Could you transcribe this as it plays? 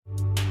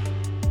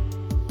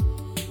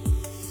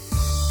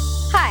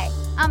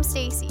I'm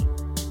Stacy.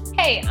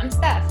 Hey, I'm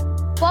Steph.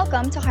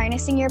 Welcome to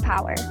Harnessing Your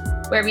Power,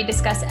 where we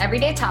discuss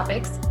everyday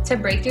topics to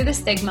break through the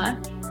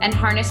stigma and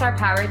harness our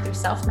power through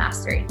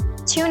self-mastery.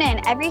 Tune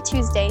in every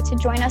Tuesday to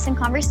join us in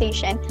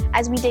conversation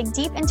as we dig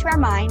deep into our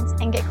minds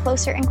and get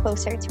closer and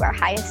closer to our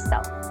highest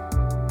self.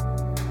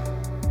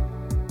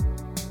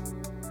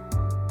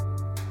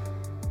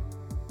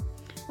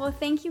 Well,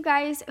 thank you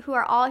guys who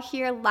are all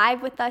here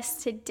live with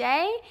us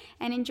today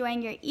and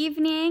enjoying your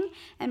evening,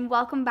 and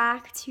welcome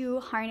back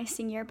to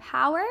Harnessing Your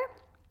Power.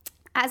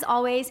 As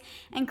always,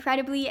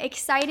 incredibly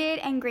excited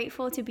and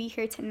grateful to be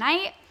here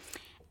tonight.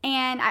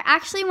 And I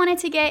actually wanted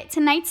to get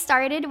tonight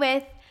started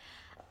with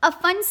a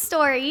fun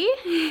story.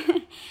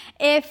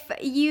 If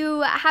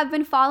you have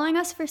been following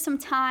us for some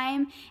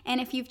time,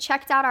 and if you've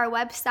checked out our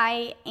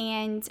website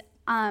and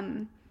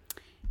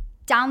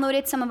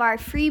downloaded some of our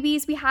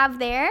freebies we have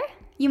there,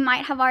 you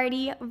might have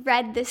already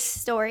read this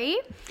story.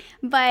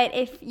 But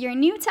if you're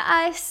new to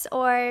us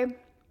or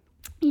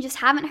you just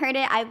haven't heard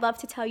it, I'd love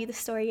to tell you the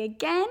story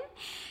again.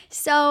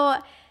 So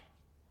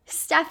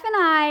Steph and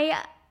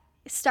I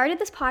started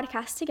this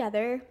podcast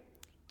together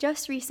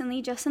just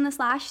recently, just in this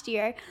last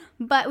year,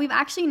 but we've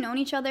actually known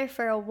each other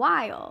for a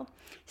while.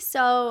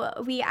 So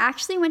we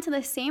actually went to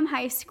the same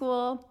high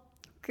school,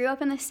 grew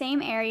up in the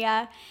same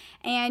area,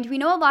 and we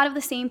know a lot of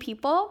the same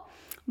people,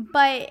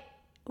 but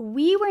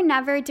we were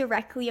never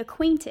directly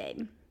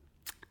acquainted.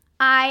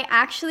 I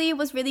actually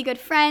was really good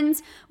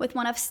friends with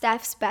one of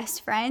Steph's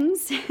best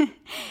friends.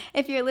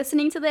 If you're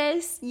listening to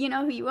this, you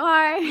know who you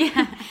are.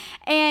 Yeah.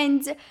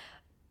 And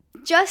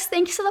just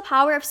thanks to the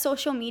power of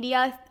social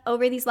media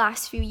over these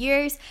last few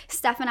years,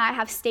 Steph and I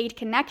have stayed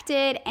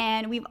connected,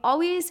 and we've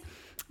always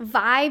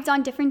vibed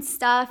on different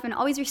stuff and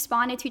always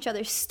responded to each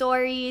other's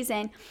stories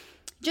and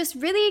just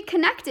really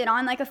connected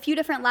on like a few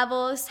different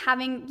levels,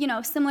 having,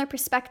 similar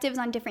perspectives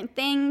on different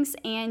things,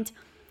 and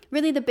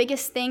really the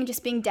biggest thing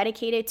just being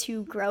dedicated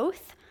to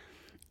growth.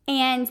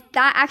 And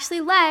that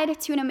actually led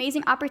to an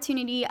amazing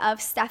opportunity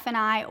of Steph and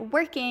I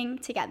working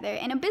together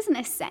in a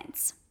business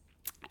sense.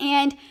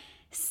 And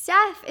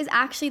Steph is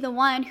actually the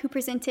one who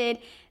presented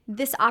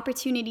this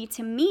opportunity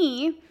to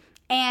me.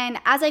 And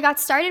as I got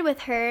started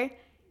with her,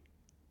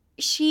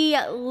 she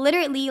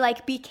literally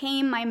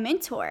became my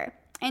mentor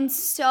in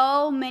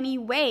so many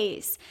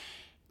ways,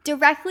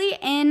 directly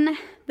in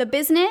the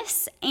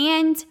business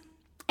and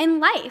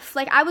in life.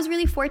 I was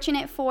really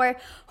fortunate for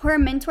her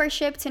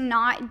mentorship to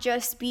not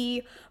just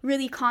be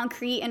really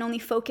concrete and only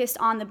focused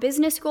on the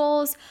business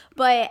goals,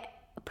 but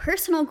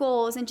personal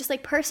goals and just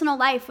personal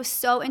life was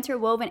so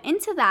interwoven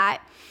into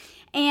that.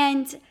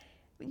 And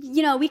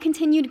we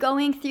continued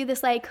going through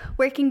this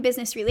working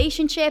business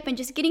relationship and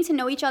just getting to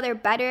know each other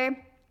better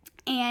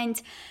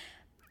and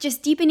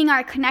just deepening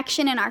our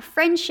connection and our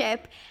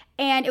friendship.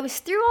 And it was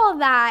through all of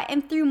that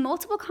and through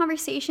multiple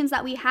conversations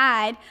that we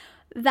had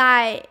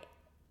that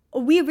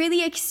we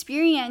really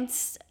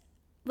experienced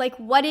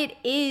what it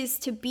is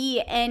to be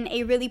in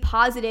a really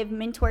positive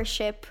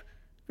mentorship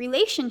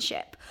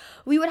relationship.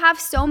 We would have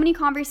so many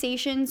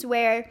conversations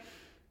where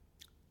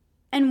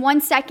in 1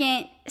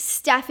 second,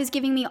 Steph is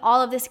giving me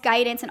all of this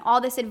guidance and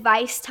all this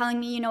advice, telling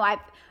me, I've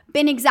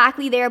been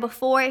exactly there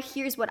before.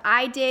 Here's what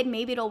I did.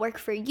 Maybe it'll work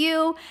for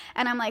you.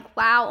 And I'm like,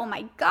 wow, oh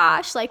my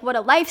gosh, what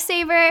a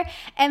lifesaver.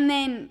 And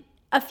then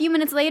a few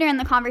minutes later in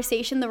the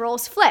conversation, the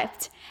roles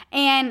flipped.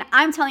 And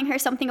I'm telling her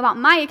something about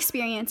my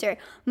experience or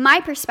my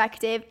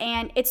perspective,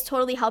 and it's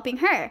totally helping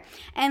her.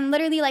 And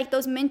literally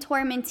those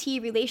mentor-mentee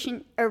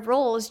relation or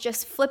roles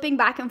just flipping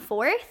back and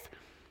forth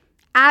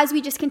as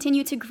we just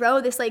continue to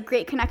grow this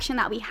great connection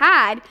that we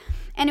had.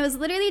 And it was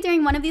literally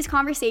during one of these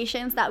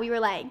conversations that we were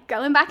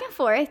going back and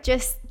forth,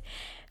 just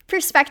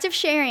perspective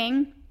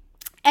sharing.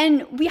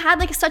 And we had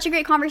such a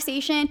great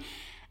conversation,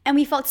 and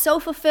we felt so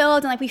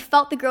fulfilled, and we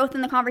felt the growth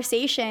in the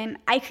conversation.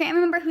 I can't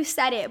remember who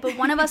said it, but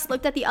one of us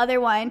looked at the other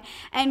one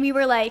and we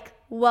were like,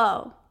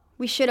 whoa,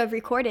 we should have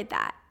recorded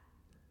that.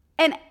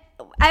 And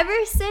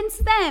ever since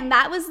then,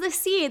 that was the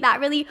seed that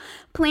really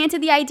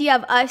planted the idea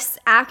of us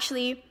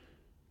actually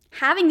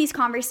having these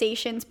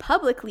conversations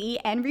publicly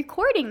and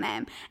recording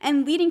them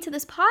and leading to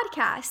this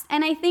podcast.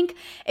 And I think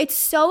it's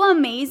so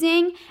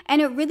amazing,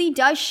 and it really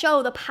does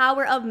show the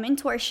power of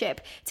mentorship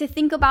to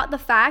think about the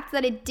fact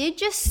that it did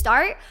just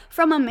start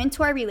from a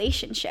mentor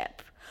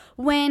relationship.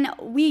 When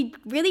we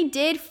really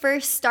did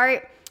first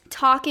start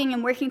talking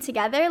and working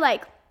together,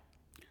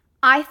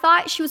 I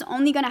thought she was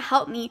only going to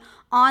help me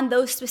on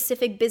those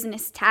specific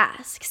business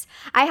tasks.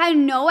 I had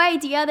no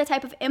idea the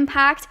type of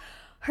impact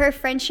her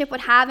friendship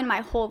would have in my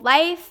whole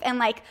life,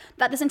 and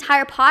that this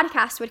entire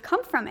podcast would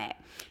come from it.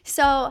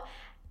 So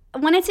I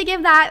wanted to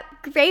give that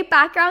great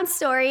background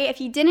story.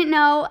 If you didn't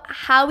know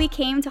how we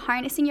came to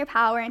Harnessing Your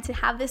Power and to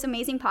have this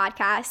amazing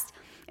podcast,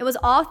 it was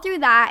all through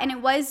that, and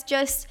it was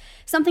just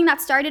something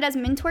that started as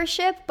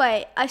mentorship,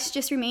 but us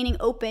just remaining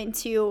open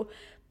to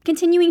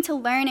continuing to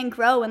learn and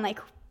grow and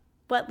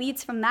what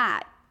leads from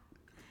that.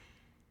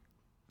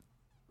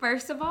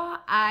 First of all,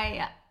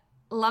 I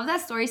love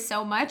that story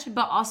so much,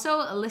 but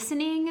also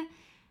listening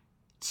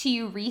to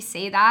you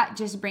re-say that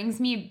just brings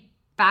me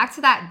back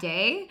to that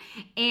day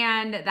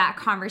and that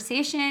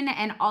conversation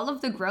and all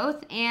of the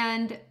growth.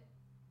 And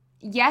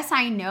yes,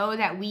 I know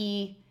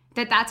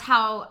that's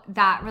how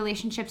that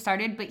relationship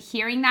started, but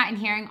hearing that and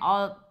hearing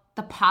all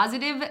the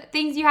positive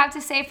things you have to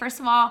say, first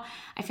of all,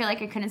 I feel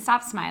like I couldn't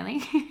stop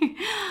smiling.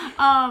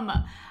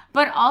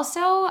 But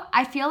also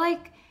I feel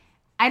like,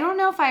 I don't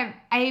know if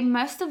I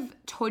must have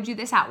told you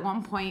this at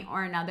one point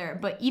or another,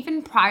 but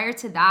even prior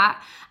to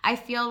that, I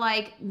feel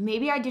like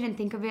maybe I didn't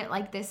think of it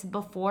like this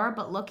before,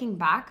 but looking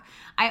back,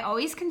 I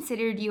always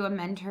considered you a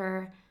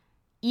mentor,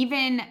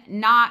 even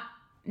not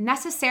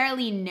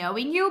necessarily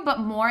knowing you, but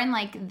more in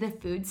like the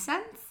food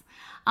sense.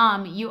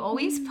 You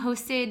always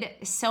posted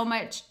so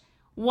much,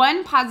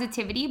 one,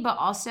 positivity, but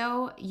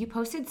also you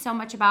posted so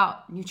much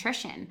about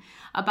nutrition,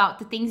 about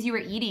the things you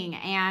were eating.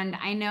 And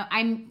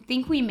I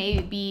think we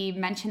maybe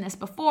mentioned this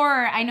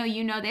before. I know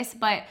you know this,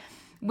 but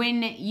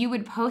when you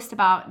would post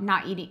about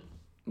not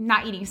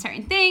eating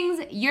certain things,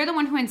 you're the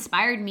one who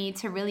inspired me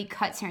to really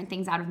cut certain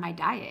things out of my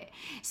diet.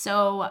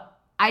 So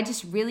I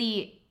just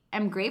really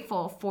am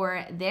grateful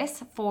for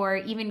this, for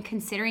even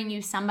considering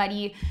you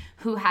somebody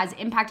who has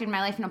impacted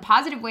my life in a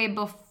positive way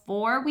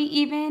before we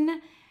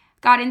even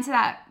got into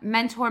that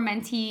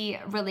mentor-mentee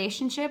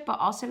relationship, but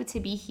also to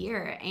be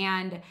here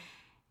and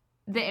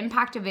the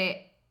impact of it,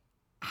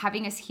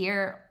 having us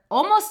here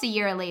almost a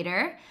year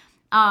later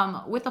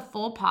with a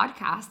full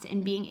podcast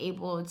and being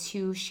able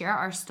to share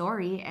our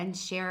story and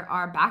share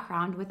our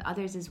background with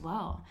others as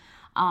well.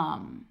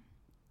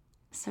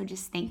 So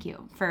just thank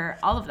you for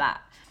all of that.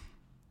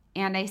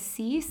 And I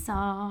see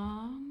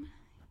some...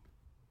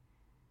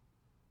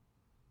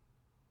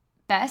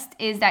 Best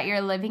is that you're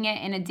living it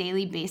in a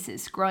daily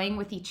basis, growing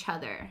with each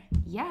other.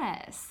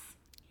 Yes.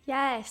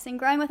 Yes, and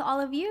growing with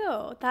all of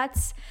you.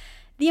 That's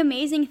the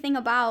amazing thing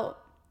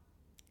about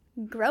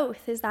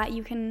growth, is that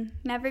you can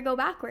never go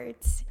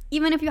backwards.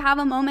 Even if you have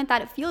a moment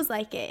that it feels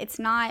like it, it's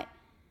not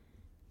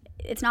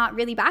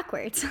really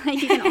backwards.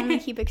 Like, you can only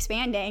keep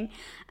expanding.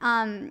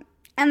 And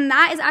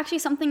that is actually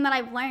something that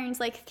I've learned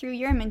like through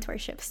your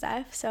mentorship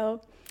stuff. So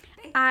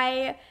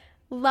I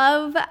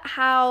love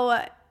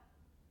how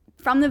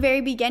from the very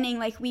beginning,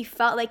 like, we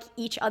felt like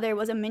each other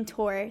was a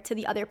mentor to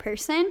the other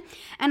person.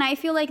 And I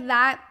feel like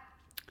that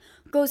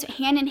goes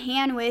hand in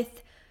hand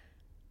with,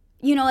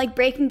 you know, like,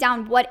 breaking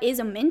down what is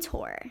a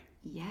mentor.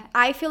 Yeah.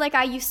 I feel like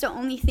I used to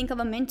only think of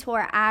a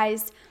mentor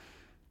as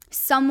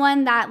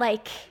someone that,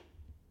 like,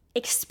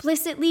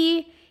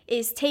 explicitly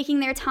is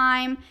taking their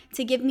time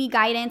to give me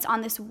guidance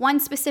on this one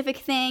specific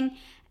thing.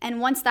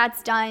 And once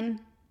that's done,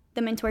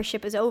 the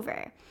mentorship is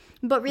over.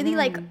 But really,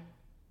 like,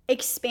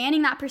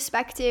 expanding that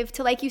perspective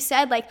to, like you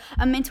said, like,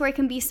 a mentor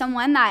can be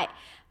someone that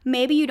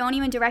maybe you don't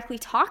even directly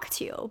talk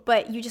to,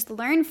 but you just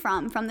learn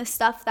from the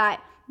stuff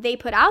that they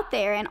put out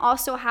there. And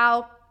also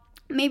how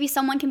maybe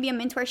someone can be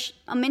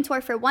a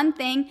mentor for one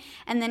thing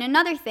and then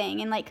another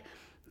thing, and like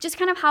just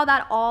kind of how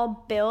that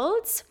all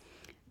builds.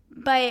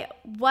 But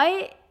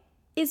what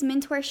is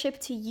mentorship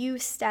to you,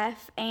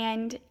 Steph?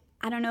 And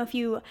I don't know if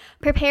you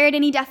prepared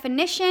any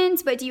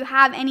definitions, but do you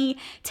have any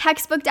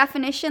textbook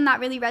definition that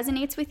really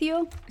resonates with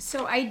you?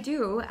 So I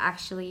do,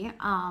 actually.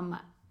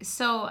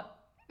 So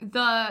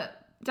the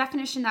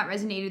definition that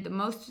resonated the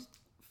most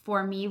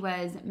for me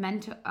was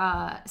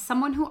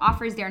someone who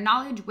offers their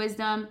knowledge,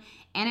 wisdom,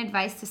 and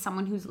advice to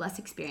someone who's less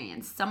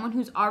experienced, someone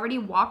who's already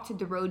walked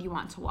the road you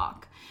want to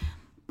walk.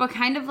 But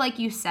kind of like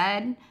you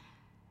said,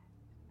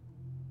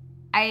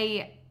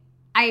 I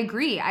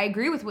agree. I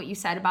agree with what you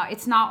said about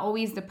it's not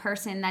always the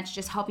person that's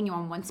just helping you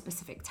on one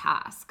specific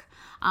task.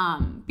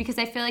 Because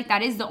I feel like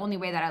that is the only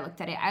way that I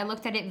looked at it. I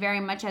looked at it very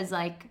much as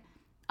like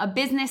a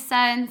business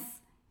sense.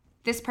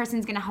 This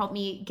person's going to help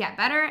me get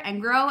better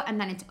and grow, and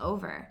then it's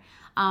over.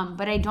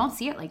 But I don't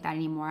see it like that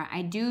anymore.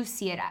 I do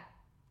see it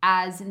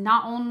as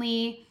not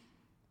only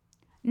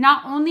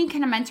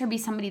can a mentor be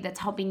somebody that's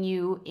helping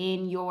you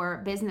in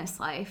your business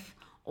life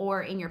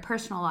or in your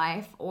personal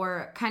life,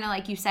 or kind of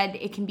like you said,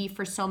 it can be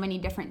for so many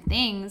different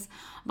things,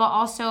 but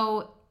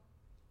also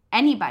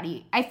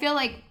anybody. I feel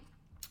like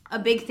a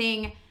big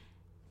thing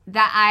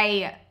that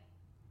I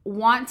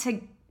want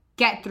to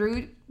get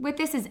through with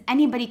this is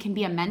anybody can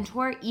be a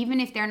mentor, even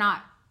if they're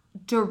not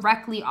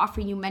directly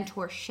offering you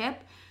mentorship.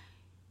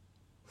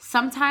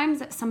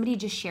 Sometimes somebody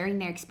just sharing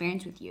their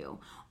experience with you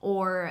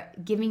or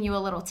giving you a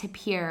little tip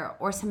here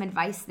or some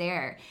advice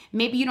there.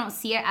 Maybe you don't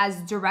see it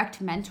as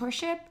direct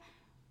mentorship,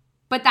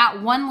 but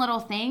that one little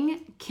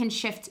thing can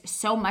shift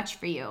so much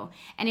for you.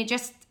 And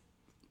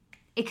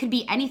it could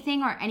be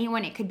anything or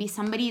anyone. It could be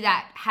somebody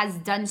that has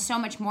done so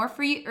much more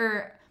for you,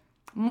 or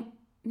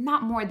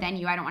not more than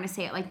you. I don't want to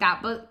say it like that,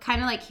 but kind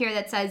of like here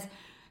that says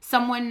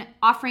someone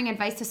offering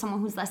advice to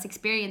someone who's less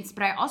experienced.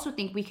 But I also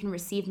think we can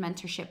receive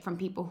mentorship from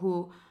people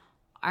who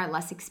are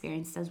less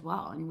experienced as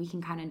well. And we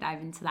can kind of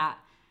dive into that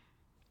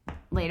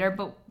later.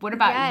 But what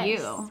about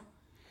you?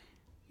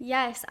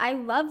 Yes, I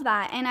love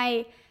that. And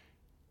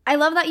I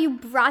love that you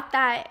brought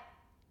that.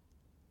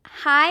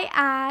 Hi,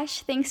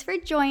 Ash. Thanks for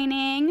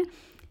joining.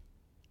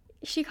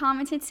 she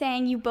commented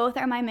saying, "You both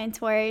are my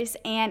mentors."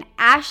 And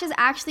Ash is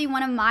actually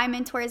one of my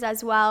mentors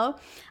as well.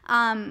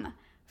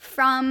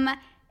 From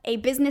a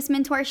business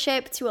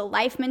mentorship to a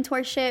life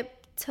mentorship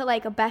to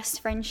like a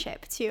best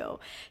friendship too.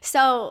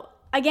 So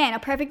again, a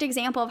perfect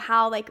example of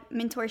how like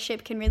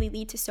mentorship can really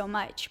lead to so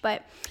much.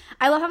 But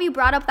I love how you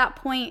brought up that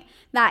point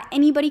that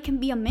anybody can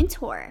be a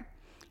mentor.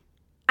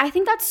 I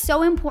think that's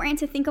so important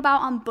to think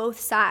about on both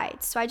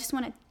sides. So I just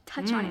want to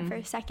touch on it for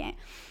a second.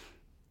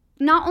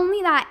 Not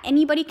only that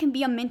anybody can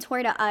be a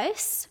mentor to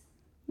us,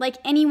 like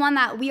anyone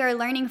that we are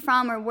learning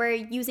from or we're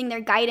using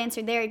their guidance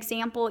or their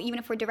example, even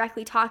if we're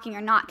directly talking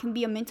or not, can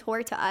be a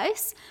mentor to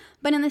us.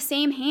 But in the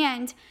same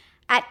hand,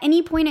 at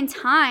any point in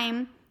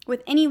time,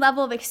 with any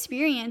level of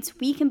experience,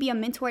 we can be a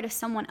mentor to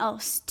someone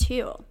else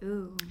too.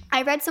 Ooh.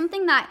 I read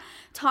something that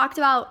talked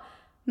about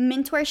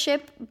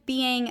mentorship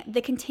being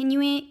the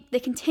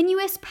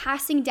continuous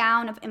passing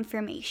down of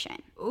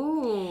information.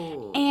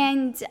 Ooh.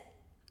 And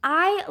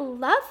I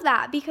love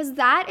that because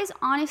that is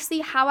honestly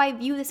how I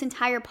view this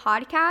entire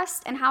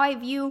podcast and how I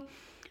view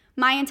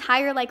my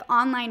entire like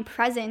online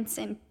presence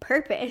and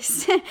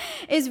purpose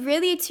is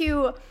really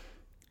to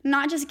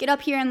not just get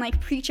up here and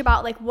like preach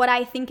about like what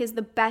I think is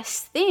the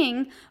best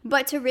thing,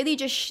 but to really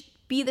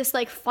just be this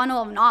like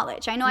funnel of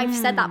knowledge. I know I've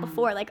said that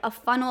before, like a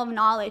funnel of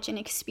knowledge and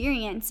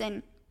experience.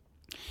 And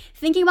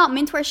thinking about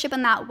mentorship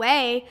in that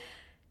way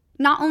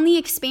not only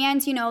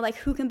expands, you know, like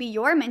who can be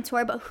your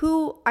mentor, but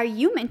who are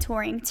you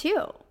mentoring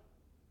too?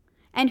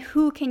 And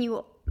who can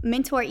you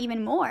mentor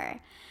even more?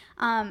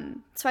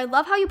 So I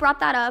love how you brought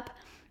that up.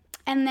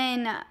 And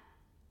then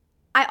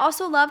I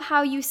also love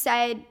how you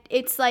said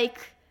it's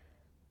like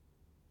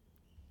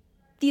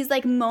these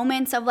like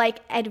moments of like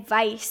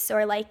advice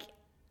or like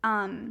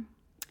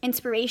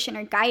inspiration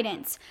or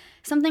guidance.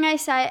 Something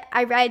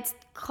I read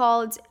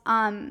called,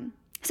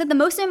 said the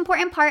most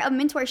important part of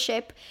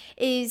mentorship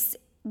is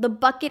the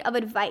bucket of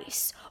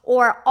advice,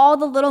 or all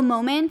the little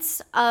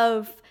moments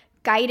of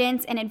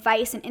guidance and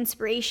advice and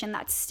inspiration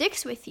that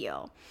sticks with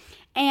you.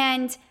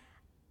 And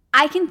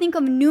I can think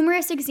of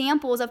numerous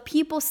examples of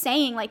people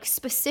saying like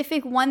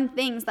specific one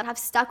things that have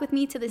stuck with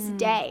me to this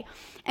day.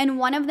 And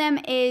one of them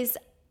is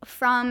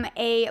from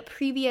a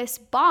previous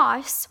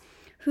boss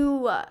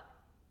who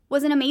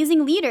was an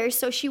amazing leader.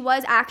 So she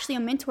was actually a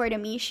mentor to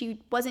me. She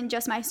wasn't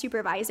just my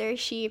supervisor.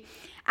 She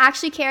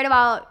actually cared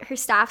about her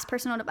staff's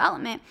personal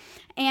development.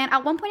 And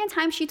at one point in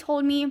time, she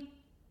told me,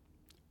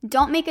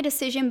 don't make a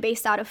decision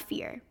based out of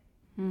fear.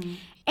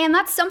 And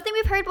that's something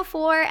we've heard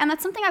before, and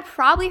that's something I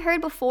probably heard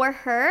before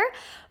her,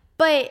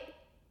 but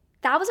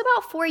that was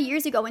about 4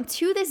 years ago. And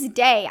to this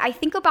day, I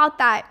think about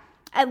that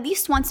at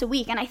least once a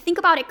week, and I think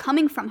about it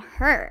coming from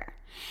her.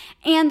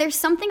 And there's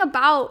something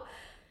about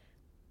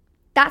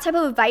that type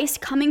of advice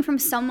coming from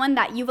someone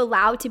that you've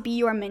allowed to be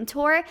your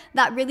mentor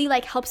that really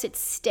like helps it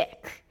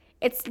stick.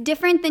 It's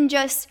different than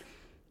just,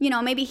 you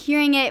know, maybe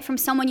hearing it from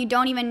someone you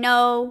don't even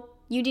know.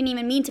 You didn't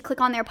even mean to click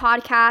on their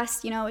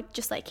podcast, you know, it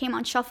just like came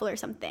on shuffle or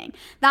something.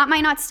 That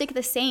might not stick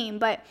the same,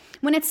 but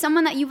when it's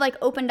someone that you've like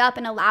opened up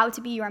and allowed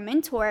to be your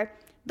mentor,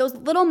 those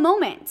little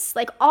moments,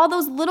 like all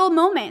those little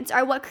moments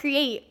are what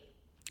create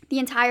the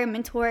entire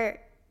mentor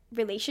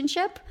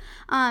relationship.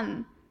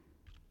 And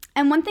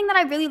one thing that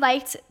I really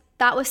liked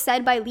that was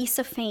said by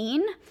Lisa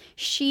Fain.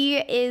 She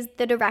is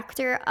the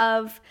director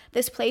of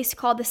this place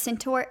called the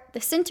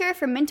Center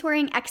for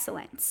Mentoring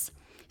Excellence.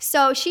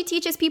 So she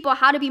teaches people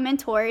how to be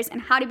mentors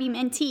and how to be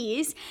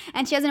mentees,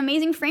 and she has an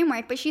amazing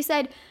framework. But she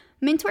said,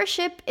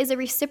 mentorship is a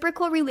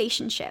reciprocal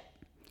relationship,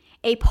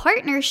 a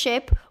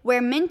partnership where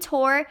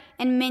mentor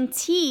and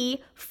mentee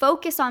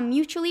focus on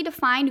mutually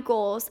defined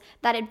goals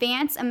that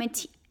advance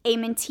a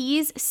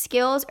mentee's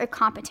skills or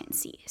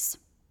competencies.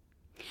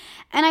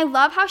 And I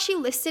love how she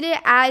listed it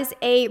as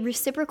a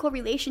reciprocal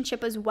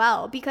relationship as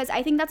well, because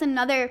I think that's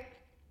another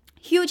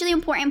hugely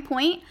important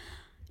point.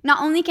 Not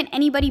only can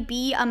anybody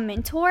be a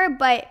mentor,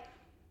 but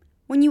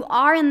when you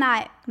are in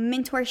that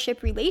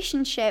mentorship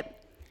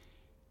relationship,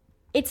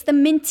 it's the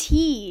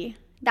mentee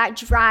that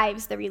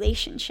drives the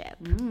relationship.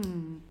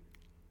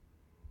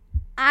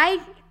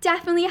 I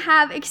definitely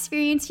have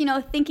experience, you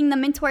know, thinking the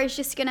mentor is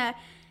just gonna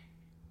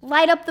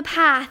light up the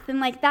path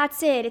and like,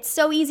 that's it. It's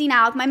so easy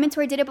now. If my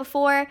mentor did it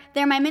before,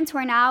 they're my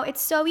mentor now.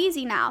 It's so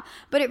easy now.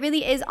 But it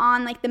really is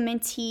on like the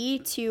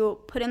mentee to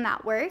put in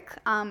that work.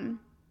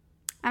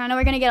 I know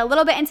we're going to get a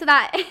little bit into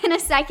that in a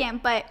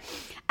second, but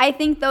I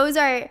think those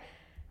are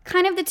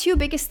kind of the two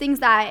biggest things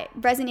that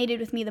resonated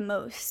with me the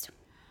most.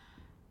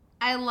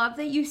 I love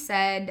that you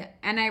said,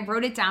 and I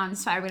wrote it down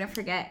so I wouldn't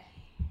forget,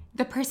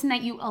 the person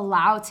that you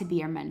allow to be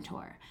your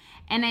mentor.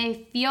 And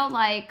I feel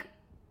like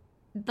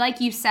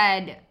you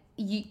said,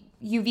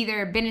 you've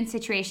either been in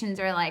situations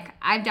or like,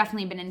 I've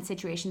definitely been in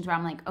situations where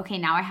I'm like, okay,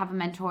 now I have a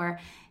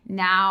mentor.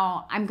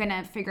 Now I'm going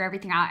to figure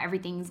everything out.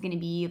 Everything's going to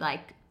be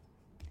like,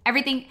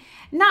 everything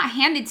not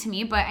handed to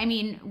me, but I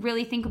mean,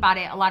 really think about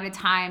it. A lot of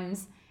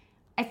times,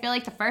 I feel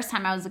like the first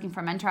time I was looking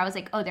for a mentor, I was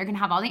like, oh, they're going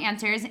to have all the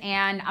answers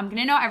and I'm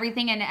going to know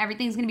everything and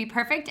everything's going to be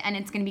perfect and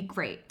it's going to be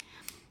great.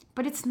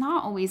 But it's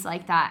not always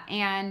like that.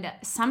 And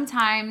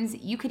sometimes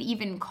you could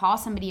even call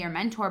somebody your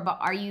mentor, but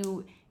are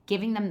you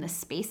giving them the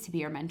space to be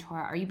your mentor?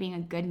 Are you being a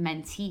good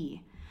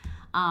mentee?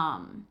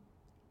 And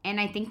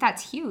I think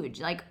that's huge.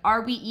 Like,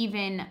 are we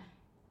even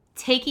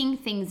taking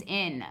things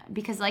in?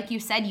 Because like you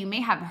said, you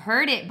may have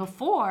heard it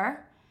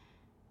before,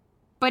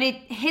 but it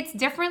hits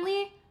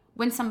differently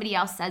when somebody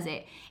else says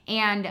it.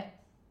 And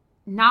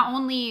not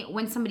only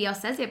when somebody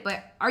else says it,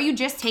 but are you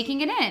just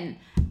taking it in?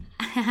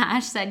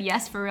 Ash said,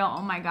 yes, for real.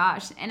 Oh my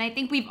gosh. And I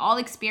think we've all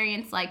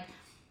experienced, like,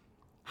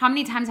 how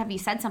many times have you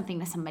said something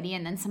to somebody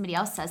and then somebody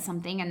else says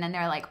something and then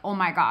they're like, oh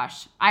my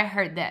gosh, I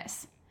heard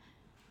this.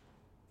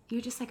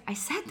 You're just like, I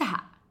said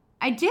that.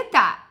 I did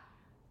that.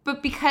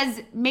 But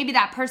because maybe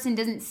that person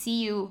doesn't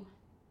see you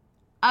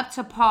up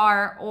to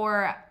par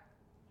or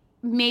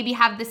maybe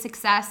have the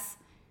success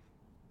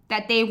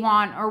that they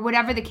want or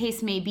whatever the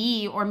case may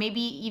be, or maybe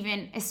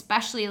even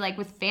especially like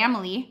with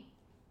family,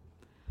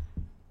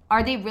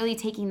 are they really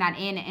taking that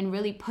in and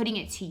really putting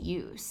it to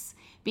use?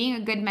 Being a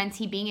good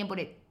mentee, being able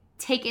to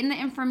take in the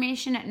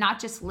information, not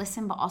just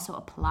listen, but also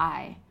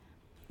apply.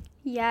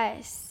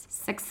 Yes.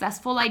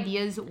 Successful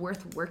ideas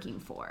worth working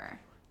for.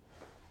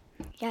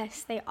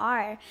 Yes, they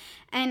are.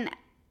 And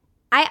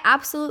I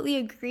absolutely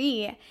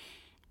agree.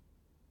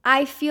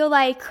 I feel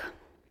like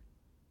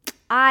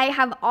I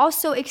have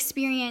also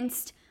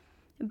experienced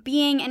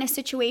being in a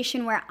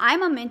situation where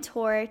I'm a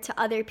mentor to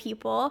other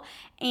people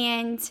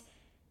and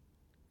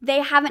they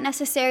haven't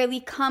necessarily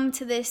come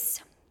to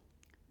this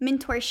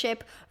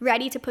mentorship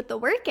ready to put the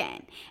work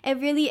in. It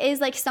really is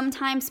like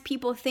sometimes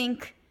people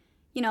think,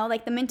 you know,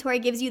 like the mentor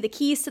gives you the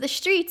keys to the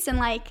streets and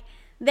like,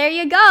 there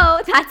you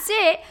go, that's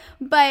it.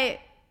 But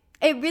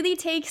it really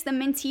takes the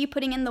mentee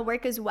putting in the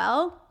work as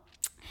well.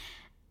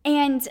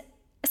 And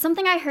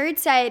something I heard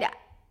said,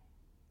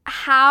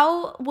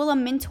 how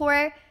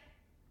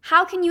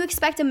can you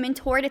expect a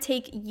mentor to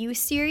take you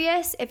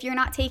serious if you're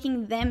not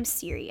taking them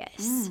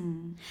serious?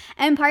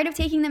 And part of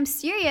taking them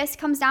serious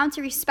comes down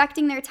to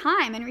respecting their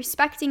time and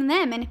respecting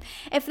them. And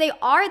if they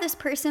are this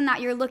person that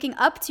you're looking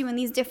up to in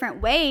these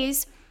different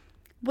ways,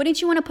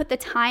 wouldn't you want to put the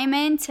time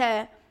in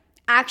to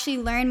actually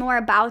learn more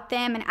about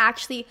them and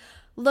actually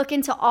look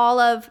into all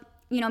of,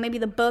 you know, maybe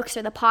the books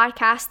or the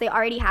podcasts they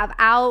already have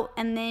out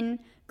and then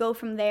go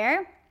from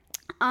there?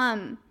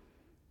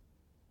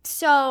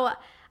 So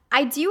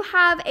I do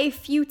have a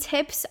few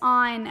tips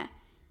on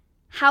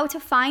how to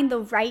find the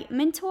right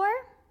mentor.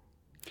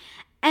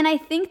 And I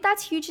think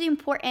that's hugely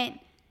important,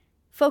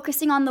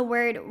 focusing on the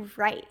word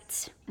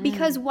right.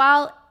 Because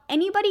while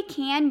anybody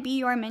can be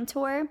your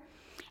mentor,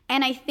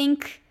 and I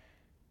think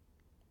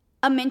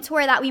a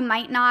mentor that we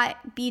might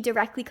not be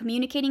directly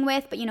communicating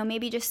with, but, you know,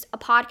 maybe just a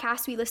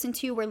podcast we listen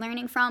to, we're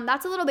learning from,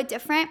 that's a little bit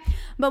different.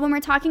 But when we're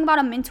talking about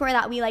a mentor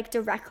that we like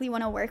directly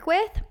want to work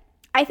with,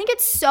 I think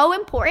it's so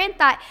important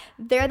that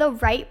they're the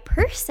right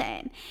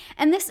person.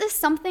 And this is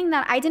something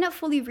that I didn't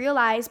fully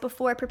realize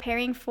before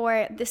preparing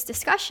for this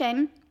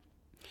discussion,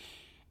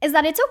 is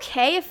that it's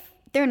okay if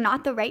they're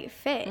not the right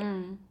fit,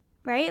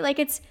 right? Like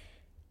it's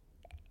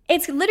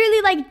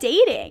literally like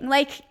dating.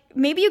 Like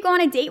maybe you go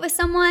on a date with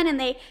someone and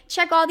they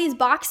check all these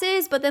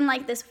boxes, but then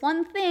like this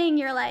one thing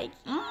you're like,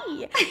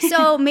 ee.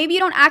 So maybe you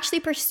don't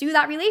actually pursue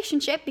that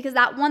relationship because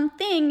that one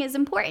thing is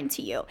important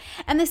to you.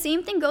 And the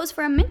same thing goes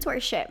for a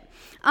mentorship.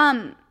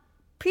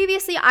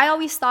 Previously, I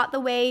always thought the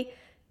way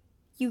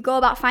you go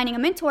about finding a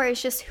mentor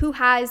is just who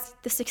has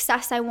the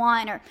success I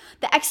want or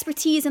the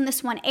expertise in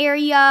this one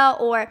area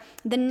or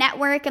the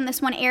network in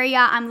this one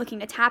area I'm looking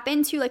to tap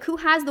into. Like who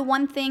has the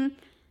one thing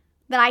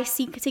that I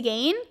seek to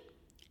gain,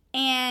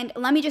 and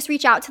let me just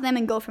reach out to them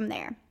and go from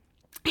there.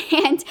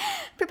 And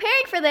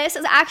preparing for this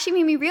has actually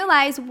made me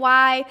realize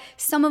why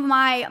some of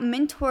my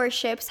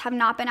mentorships have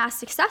not been as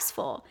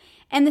successful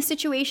in the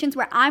situations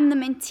where I'm the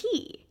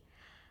mentee.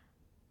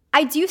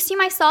 I do see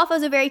myself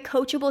as a very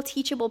coachable,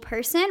 teachable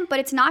person, but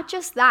it's not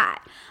just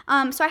that.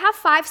 So I have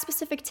 5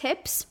 specific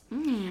tips.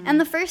 And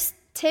the first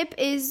tip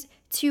is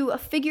to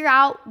figure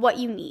out what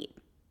you need.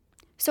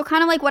 So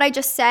kind of like what I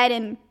just said,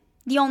 and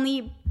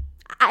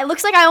it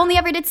looks like I only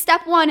ever did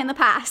step 1 in the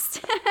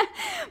past.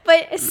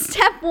 But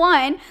step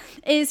 1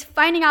 is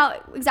finding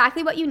out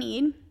exactly what you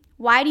need.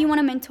 Why do you want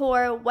to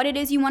mentor? What it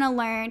is you want to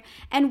learn?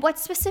 And what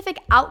specific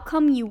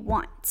outcome you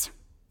want.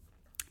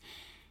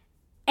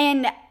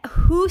 And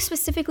who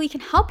specifically can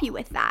help you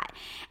with that?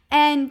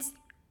 And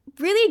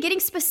really getting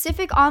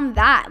specific on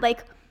that.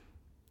 Like,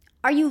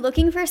 are you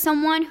looking for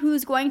someone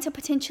who's going to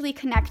potentially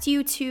connect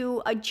you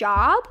to a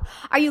job?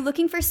 Are you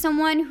looking for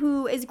someone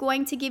who is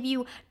going to give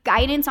you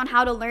guidance on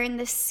how to learn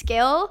this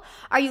skill?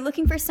 Are you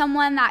looking for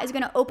someone that is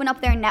going to open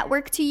up their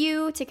network to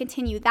you to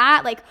continue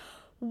that? Like,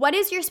 what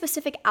is your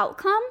specific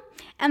outcome?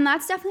 And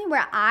that's definitely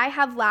where I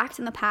have lacked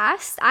in the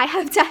past. I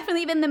have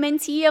definitely been the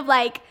mentee of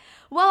like,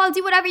 well, I'll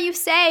do whatever you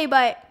say,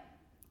 but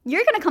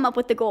you're going to come up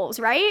with the goals,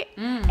 right?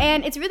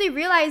 And it's really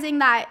realizing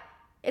that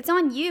it's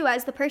on you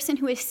as the person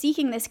who is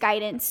seeking this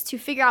guidance to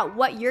figure out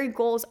what your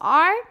goals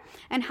are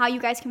and how you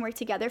guys can work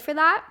together for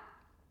that.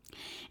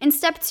 And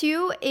step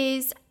 2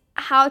 is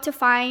how to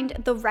find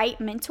the right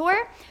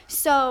mentor.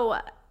 So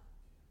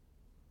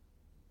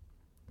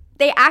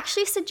they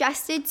actually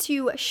suggested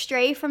to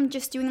stray from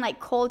just doing like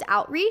cold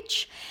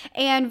outreach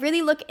and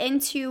really look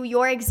into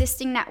your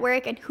existing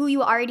network and who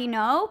you already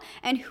know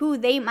and who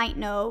they might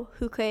know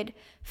who could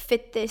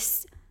fit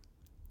this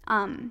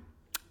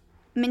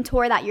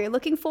mentor that you're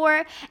looking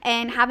for,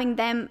 and having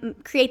them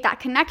create that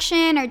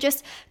connection, or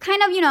just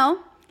kind of,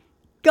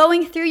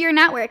 going through your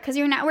network, because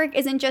your network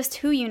isn't just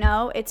who you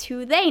know, it's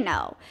who they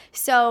know.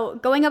 So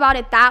going about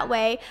it that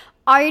way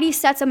already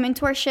sets a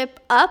mentorship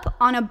up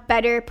on a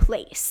better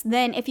place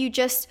than if you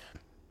just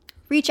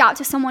reach out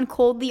to someone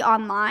coldly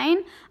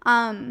online.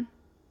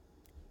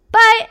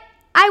 But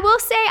I will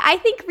say, I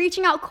think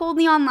reaching out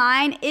coldly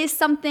online is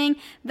something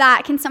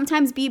that can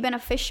sometimes be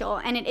beneficial,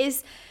 and it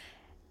is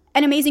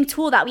an amazing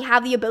tool that we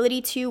have the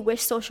ability to with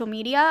social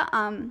media.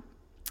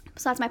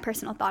 So that's my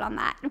personal thought on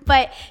that.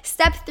 But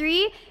step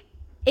 3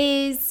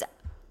 is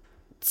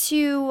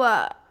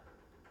to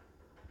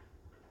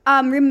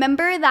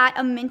remember that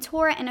a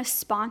mentor and a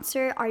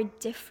sponsor are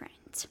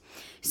different.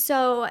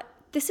 So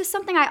this is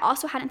something I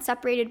also hadn't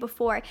separated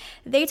before.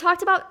 They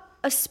talked about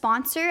a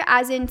sponsor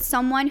as in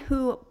someone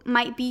who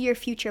might be your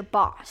future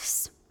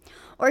boss,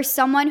 or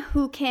someone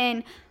who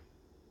can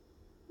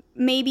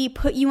maybe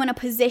put you in a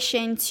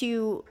position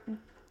to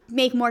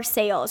make more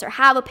sales or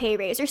have a pay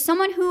raise, or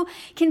someone who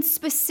can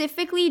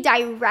specifically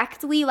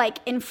directly like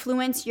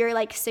influence your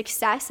like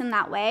success in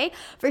that way,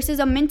 versus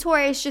a mentor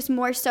is just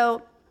more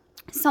so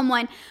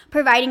someone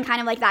providing kind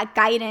of like that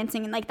guidance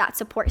and like that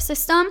support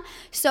system.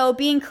 So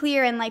being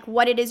clear in like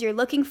what it is you're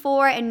looking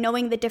for and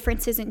knowing the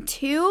differences in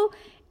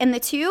the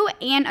two,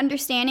 and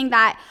understanding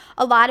that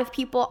a lot of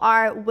people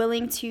are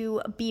willing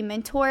to be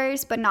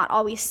mentors but not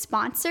always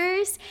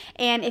sponsors.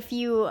 And if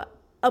you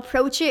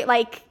approach it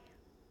like,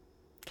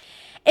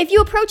 if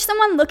you approach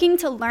someone looking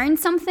to learn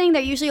something,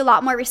 they're usually a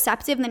lot more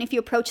receptive than if you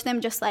approach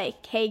them just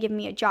like, hey, give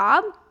me a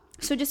job.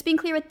 So just being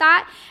clear with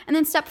that. And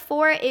then step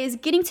 4 is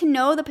getting to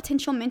know the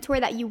potential mentor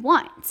that you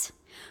want.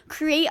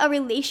 Create a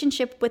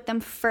relationship with them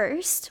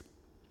first.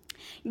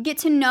 Get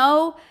to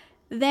know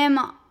them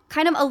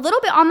kind of a little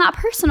bit on that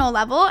personal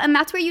level, and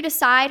that's where you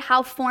decide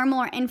how formal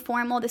or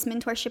informal this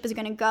mentorship is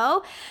going to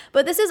go.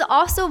 But this is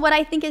also what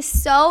I think is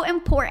so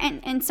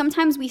important, and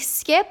sometimes we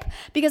skip,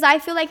 because I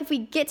feel like if we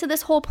get to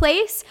this whole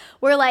place,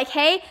 we're like,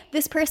 hey,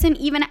 this person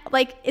even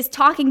like is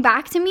talking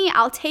back to me,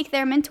 I'll take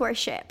their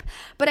mentorship.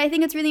 But I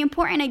think it's really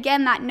important,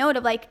 again, that note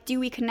of like, do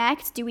we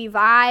connect? Do we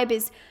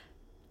vibe?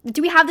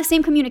 Do we have the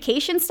same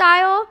communication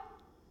style?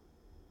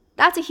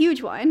 That's a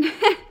huge one.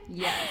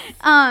 Yes.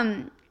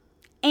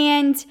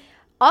 And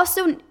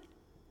also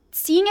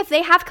seeing if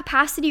they have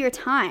capacity or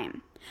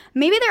time.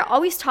 Maybe they're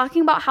always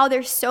talking about how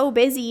they're so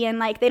busy and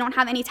like they don't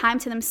have any time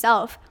to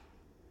themselves.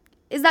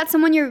 Is that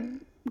someone you're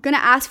going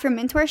to ask for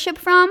mentorship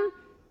from?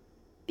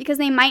 Because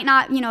they might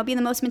not, be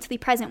the most mentally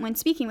present when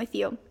speaking with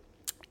you.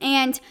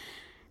 And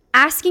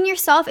asking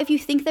yourself if you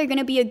think they're going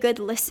to be a good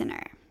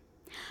listener.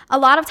 A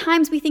lot of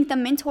times we think the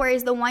mentor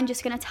is the one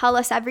just going to tell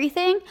us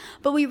everything,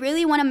 but we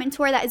really want a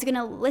mentor that is going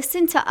to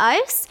listen to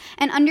us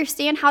and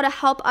understand how to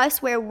help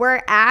us where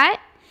we're at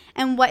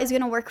and what is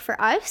going to work for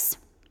us.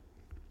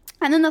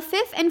 And then the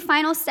 5th and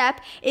final step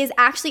is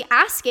actually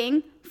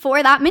asking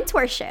for that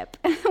mentorship,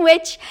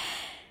 which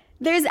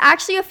there's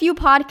actually a few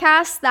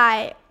podcasts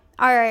that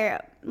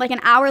are like an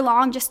hour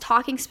long just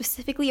talking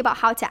specifically about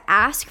how to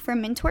ask for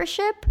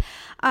mentorship.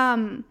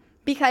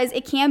 Because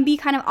it can be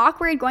kind of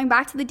awkward, going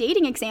back to the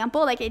dating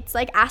example. Like, it's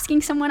like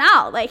asking someone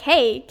out, like,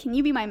 hey, can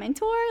you be my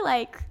mentor?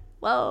 Like,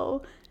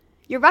 whoa,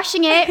 you're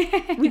rushing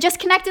it. We just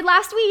connected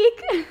last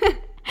week.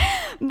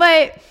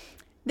 But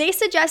they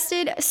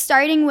suggested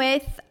starting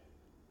with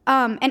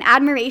an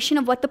admiration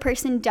of what the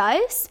person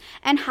does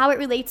and how it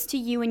relates to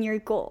you and your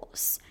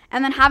goals.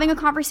 And then having a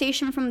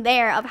conversation from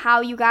there of how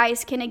you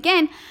guys can,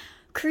 again,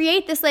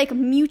 create this like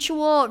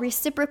mutual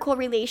reciprocal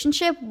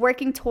relationship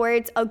working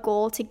towards a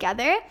goal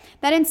together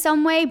that in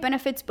some way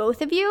benefits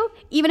both of you,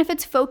 even if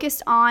it's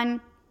focused on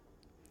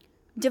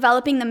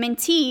developing the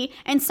mentee.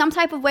 In some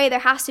type of way, there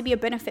has to be a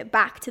benefit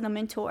back to the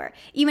mentor.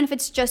 Even if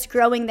it's just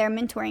growing their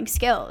mentoring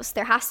skills,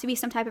 there has to be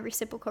some type of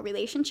reciprocal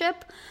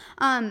relationship.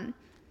 And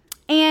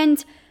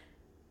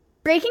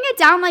breaking it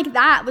down like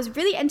that was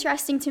really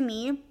interesting to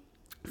me.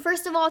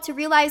 First of all, to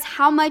realize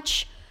how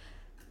much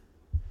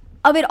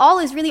of it all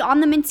is really on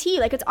the mentee.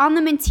 Like, it's on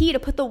the mentee to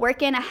put the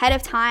work in ahead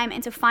of time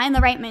and to find the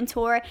right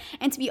mentor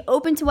and to be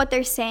open to what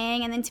they're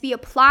saying and then to be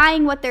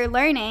applying what they're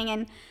learning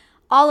and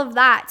all of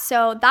that.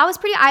 So that was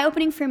pretty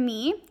eye-opening for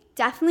me.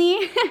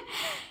 Definitely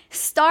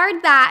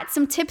starred that,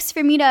 some tips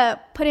for me to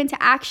put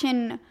into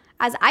action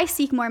as I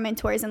seek more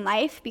mentors in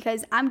life,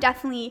 because I'm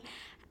definitely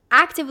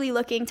actively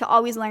looking to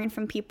always learn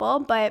from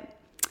people. But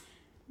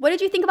what did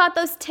you think about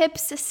those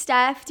tips,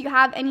 Steph? Do you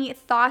have any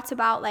thoughts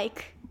about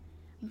like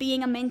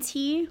being a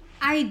mentee?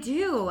 I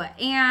do.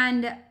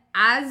 And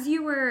as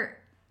you were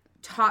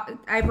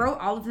I wrote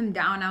all of them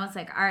down. I was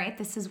like, all right,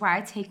 this is where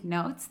I take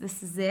notes.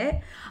 This is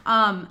it.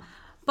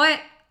 But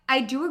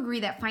I do agree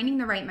that finding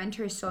the right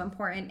mentor is so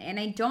important. And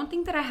I don't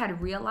think that I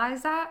had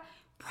realized that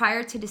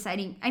prior to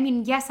deciding. I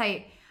mean, yes,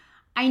 I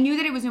knew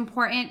that it was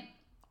important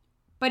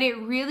but it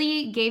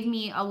really gave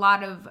me a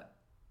lot of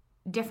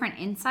different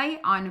insight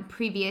on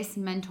previous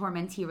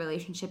mentor-mentee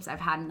relationships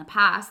I've had in the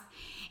past.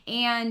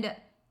 And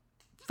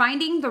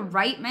finding the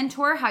right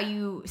mentor, how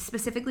you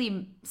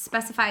specifically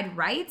specified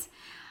right,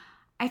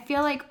 I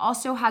feel like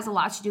also has a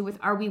lot to do with,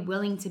 are we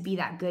willing to be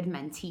that good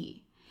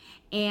mentee?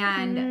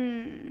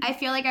 And I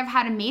feel like I've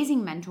had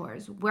amazing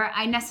mentors where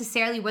I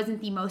necessarily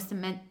wasn't the most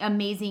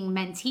amazing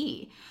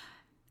mentee.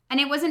 And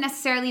it wasn't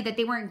necessarily that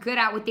they weren't good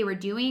at what they were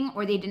doing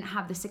or they didn't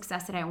have the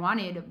success that I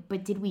wanted,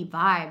 but did we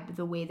vibe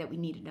the way that we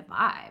needed to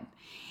vibe?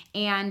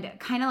 And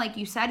kind of like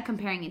you said,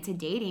 comparing it to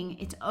dating,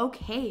 it's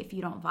okay if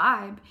you don't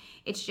vibe.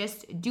 It's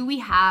just, do we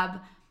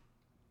have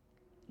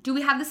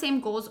the same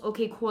goals?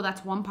 Okay, cool,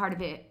 that's one part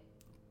of it.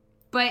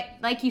 But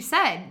like you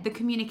said, the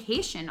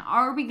communication,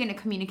 are we going to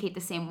communicate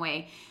the same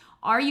way?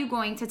 Are you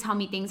going to tell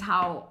me things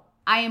how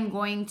I am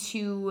going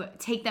to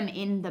take them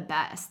in the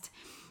best?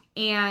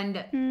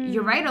 And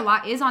you're right, a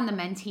lot is on the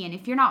mentee. And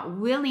if you're not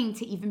willing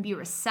to even be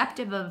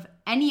receptive of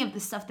any of the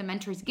stuff the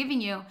mentor is giving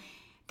you,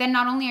 then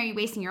not only are you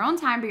wasting your own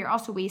time, but you're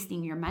also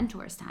wasting your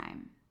mentor's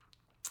time.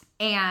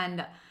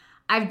 And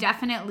I've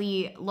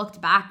definitely looked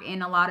back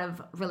in a lot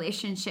of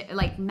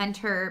like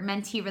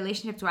mentor-mentee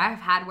relationships where I've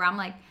had where I'm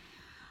like,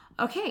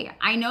 okay,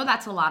 I know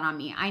that's a lot on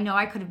me. I know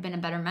I could have been a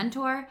better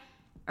mentor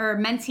or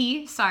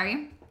mentee,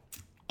 sorry.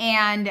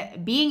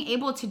 And being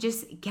able to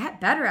just get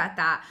better at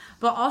that.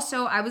 But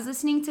also, I was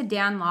listening to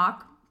Dan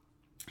Lok.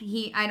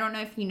 I don't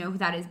know if you know who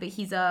that is, but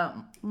he's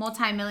a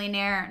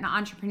multimillionaire, an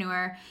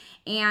entrepreneur.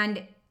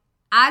 And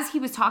as he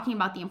was talking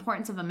about the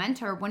importance of a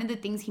mentor, one of the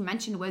things he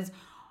mentioned was,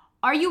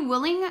 are you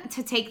willing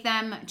to take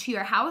them to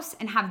your house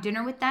and have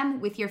dinner with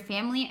them, with your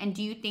family? And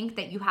do you think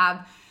that you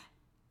have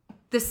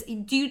this,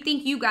 do you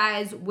think you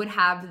guys would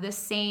have the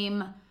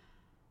same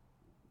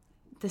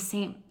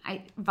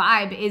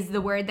vibe is the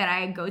word that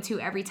I go to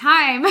every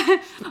time.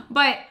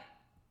 But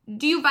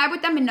do you vibe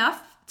with them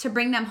enough to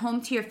bring them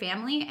home to your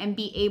family and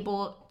be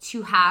able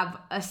to have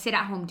a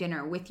sit-at-home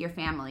dinner with your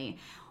family,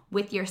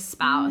 with your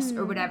spouse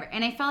or whatever?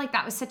 And I felt like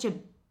that was such a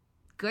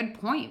good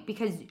point,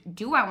 because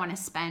do I want to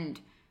spend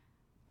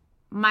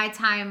my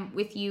time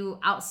with you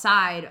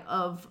outside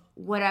of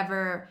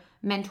whatever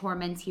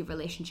mentor-mentee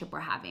relationship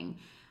we're having?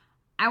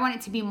 I want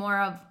it to be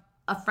more of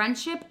a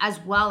friendship as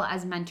well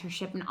as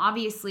mentorship. And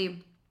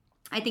obviously,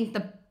 I think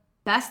the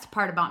best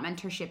part about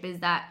mentorship is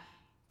that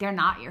they're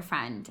not your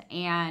friend.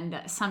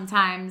 And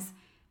sometimes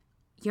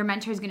your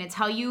mentor is going to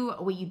tell you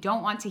what you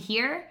don't want to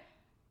hear.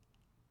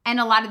 And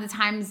a lot of the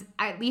times,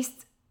 at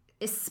least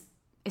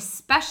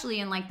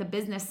especially in like the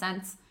business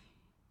sense,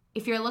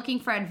 if you're looking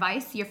for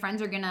advice, your friends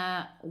are going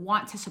to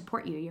want to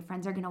support you. Your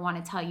friends are going to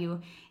want to tell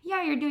you,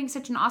 yeah, you're doing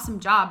such an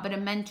awesome job. But a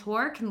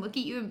mentor can look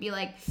at you and be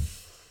like,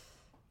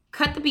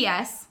 cut the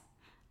BS.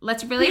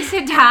 Let's really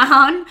sit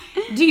down.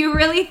 Do you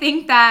really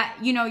think that,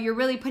 you're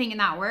really putting in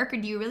that work, or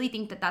do you really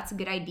think that that's a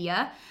good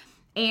idea?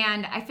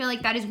 And I feel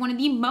like that is one of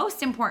the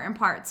most important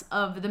parts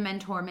of the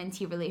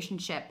mentor-mentee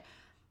relationship.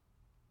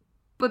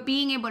 But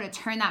being able to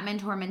turn that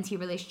mentor-mentee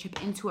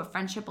relationship into a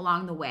friendship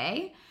along the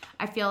way,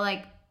 I feel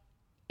like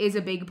is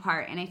a big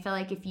part. And I feel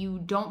like if you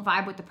don't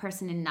vibe with the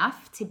person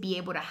enough to be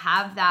able to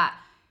have that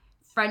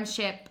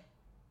friendship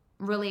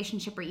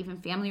relationship or even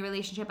family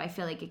relationship, I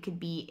feel like it could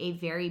be a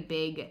very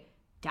big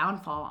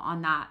downfall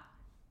on that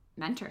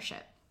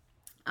mentorship.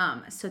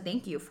 So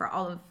thank you for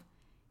all of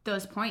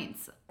those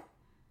points.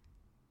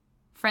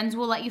 Friends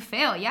will let you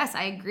fail. Yes,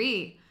 I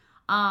agree.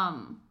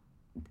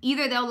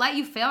 Either they'll let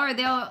you fail or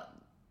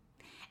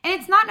and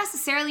it's not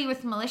necessarily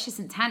with malicious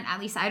intent. At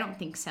least I don't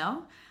think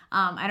so.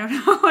 I don't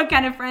know what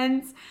kind of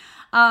friends,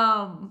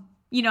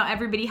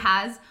 everybody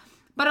has,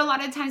 but a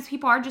lot of times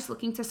people are just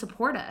looking to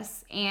support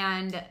us.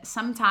 And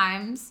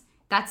sometimes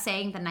that's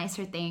saying the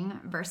nicer thing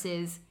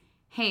versus,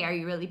 hey, are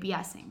you really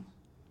BSing?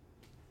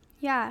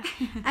 Yeah.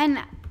 And,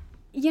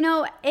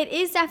 it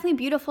is definitely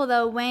beautiful,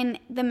 though, when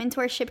the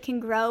mentorship can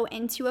grow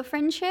into a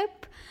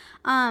friendship.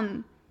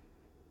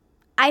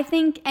 I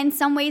think in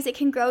some ways it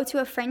can grow to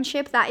a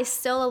friendship that is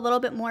still a little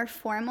bit more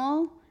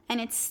formal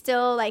and it's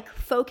still like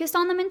focused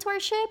on the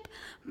mentorship.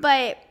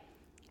 But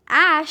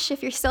Ash,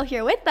 if you're still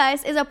here with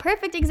us, is a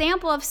perfect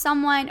example of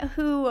someone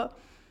who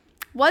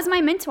was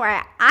my mentor.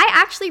 I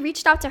actually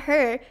reached out to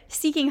her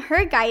seeking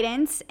her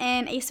guidance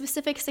in a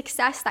specific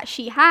success that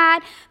she had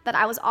that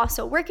I was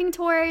also working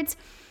towards.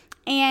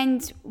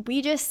 And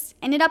we just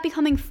ended up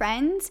becoming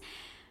friends.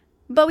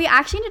 But we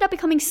actually ended up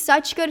becoming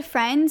such good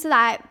friends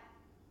that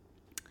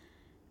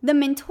the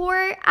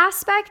mentor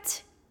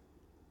aspect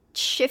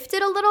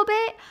shifted a little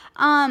bit.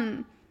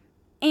 And,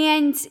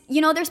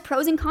 there's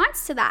pros and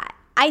cons to that.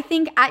 I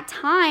think at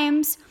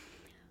times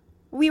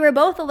we were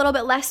both a little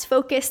bit less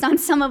focused on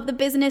some of the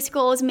business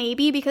goals,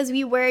 maybe because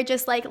we were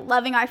just like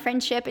loving our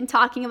friendship and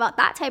talking about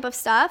that type of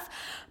stuff.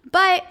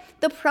 But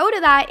the pro to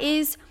that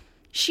is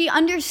she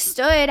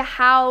understood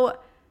how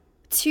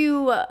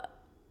to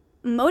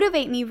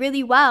motivate me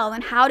really well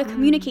and how to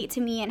communicate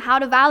to me and how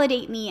to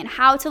validate me and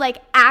how to like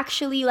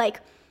actually like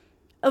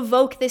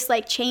evoke this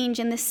like change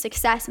and this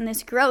success and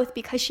this growth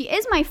because she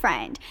is my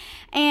friend.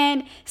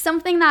 And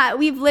something that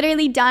we've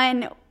literally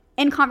done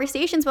in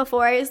conversations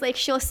before is like,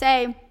 she'll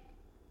say,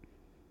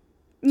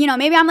 you know,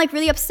 maybe I'm like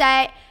really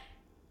upset.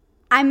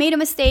 I made a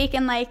mistake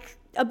in like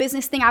a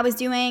business thing I was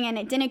doing and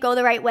it didn't go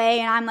the right way.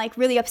 And I'm like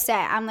really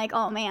upset. I'm like,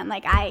 oh man,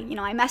 like I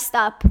messed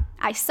up.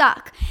 I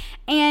suck.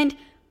 And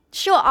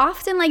she'll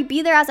often like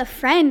be there as a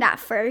friend at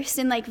first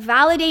and like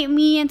validate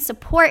me and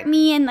support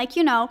me and like,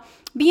 you know,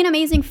 be an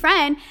amazing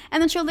friend.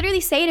 And then she'll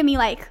literally say to me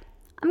like,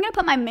 I'm going to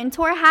put my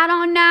mentor hat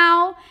on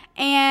now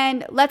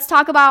and let's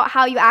talk about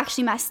how you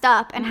actually messed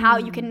up and how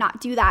you can not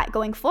do that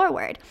going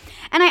forward.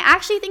 And I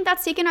actually think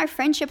that's taken our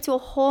friendship to a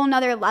whole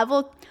nother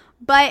level.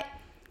 But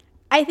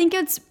I think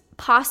it's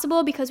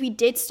possible because we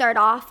did start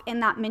off in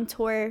that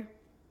mentor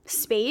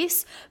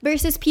space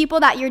versus people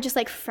that you're just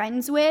like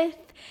friends with.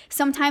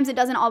 Sometimes it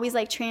doesn't always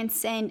like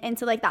transcend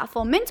into like that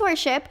full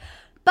mentorship.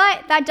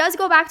 But that does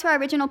go back to our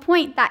original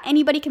point that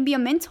anybody can be a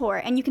mentor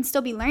and you can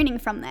still be learning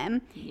from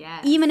them.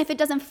 Yes. Even if it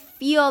doesn't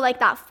feel like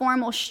that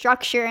formal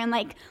structure and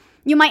like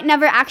you might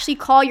never actually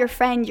call your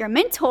friend your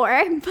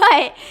mentor,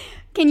 but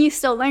can you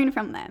still learn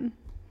from them?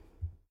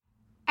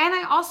 And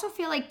I also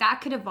feel like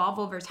that could evolve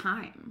over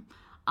time.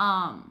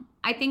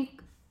 I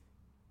think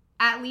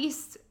at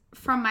least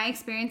from my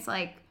experience,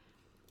 like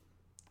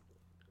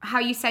how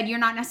you said you're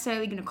not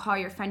necessarily going to call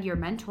your friend your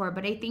mentor,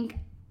 but I think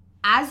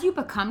as you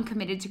become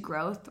committed to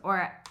growth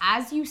or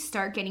as you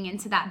start getting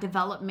into that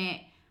development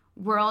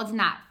world and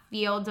that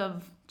field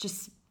of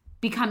just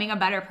becoming a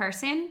better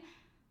person,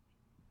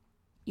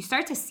 you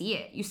start to see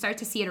it. You start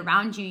to see it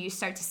around you. You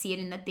start to see it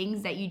in the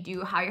things that you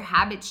do, how your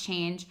habits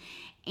change.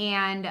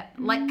 And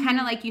like kind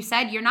of like you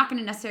said, you're not going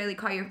to necessarily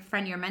call your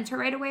friend your mentor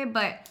right away,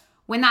 but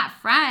when that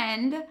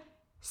friend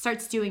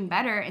starts doing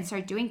better and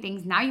start doing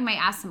things, now you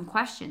might ask some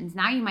questions.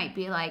 Now you might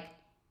be like,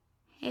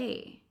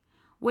 hey,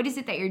 what is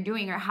it that you're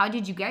doing or how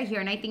did you get here?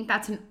 And I think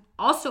that's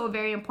also a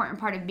very important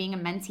part of being a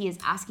mentee is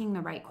asking the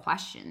right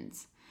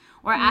questions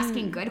or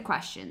asking good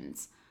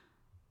questions.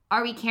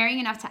 Are we caring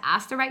enough to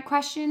ask the right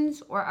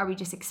questions or are we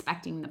just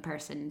expecting the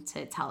person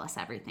to tell us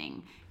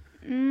everything?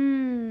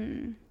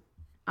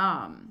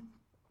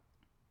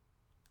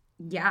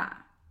 Yeah.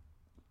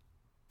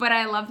 But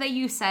I love that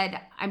you said,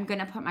 I'm going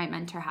to put my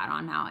mentor hat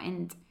on now.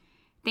 And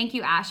thank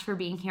you, Ash, for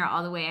being here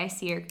all the way. I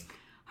see your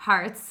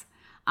hearts.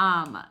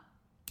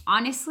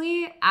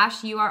 Honestly,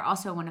 Ash, you are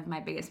also one of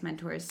my biggest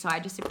mentors. So I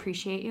just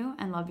appreciate you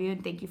and love you.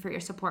 And thank you for your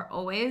support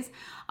always.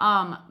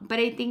 But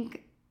I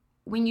think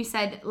when you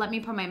said, let me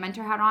put my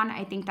mentor hat on,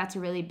 I think that's a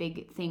really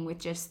big thing with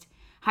just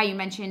how you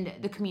mentioned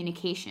the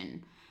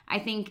communication. I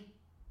think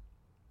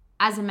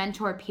as a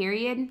mentor,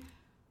 period,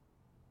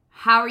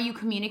 how are you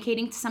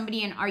communicating to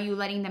somebody and are you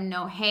letting them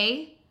know,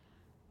 hey,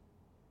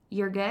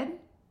 you're good,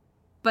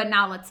 but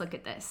now let's look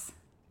at this.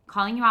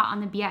 Calling you out on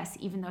the BS,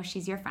 even though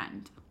she's your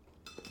friend.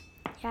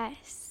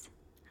 Yes.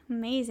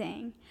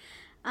 Amazing.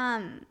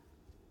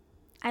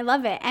 I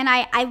love it. And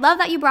I love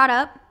that you brought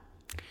up,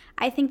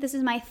 I think this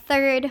is my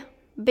third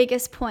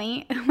biggest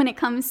point when it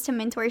comes to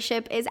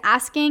mentorship is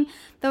asking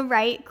the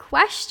right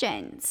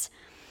questions.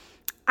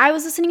 I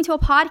was listening to a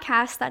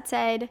podcast that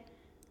said,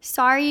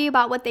 sorry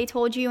about what they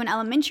told you in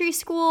elementary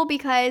school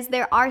because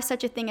there are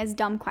such a thing as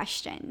dumb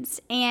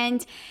questions.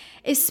 And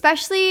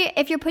especially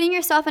if you're putting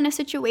yourself in a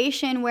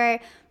situation where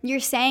you're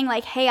saying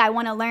like, hey, I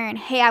want to learn,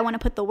 hey, I want to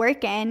put the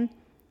work in,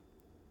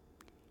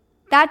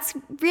 that's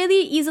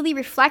really easily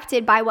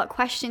reflected by what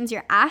questions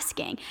you're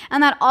asking.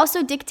 And that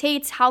also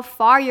dictates how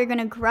far you're going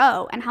to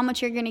grow and how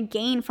much you're going to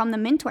gain from the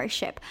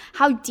mentorship.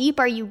 How deep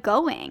are you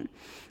going?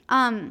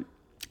 I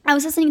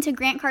was listening to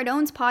Grant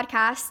Cardone's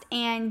podcast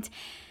and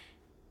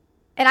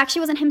it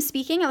actually wasn't him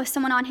speaking. It was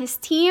someone on his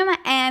team.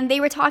 And they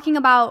were talking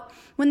about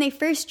when they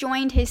first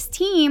joined his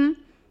team,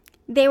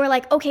 they were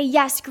like, okay,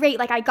 yes, great.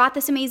 Like I got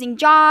this amazing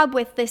job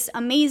with this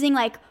amazing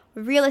like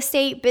real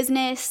estate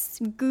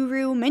business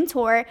guru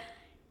mentor.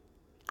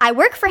 I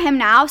work for him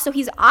now, so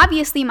he's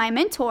obviously my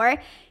mentor.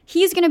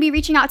 He's going to be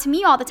reaching out to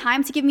me all the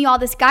time to give me all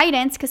this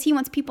guidance because he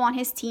wants people on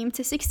his team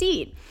to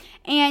succeed.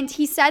 And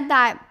he said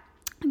that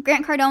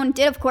Grant Cardone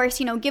did, of course,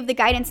 give the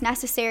guidance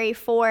necessary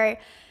for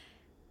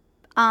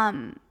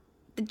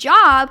the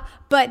job,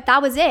 but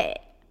that was it.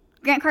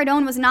 Grant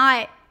Cardone was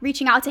not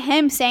reaching out to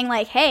him saying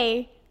like,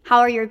 hey, how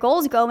are your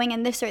goals going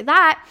and this or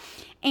that.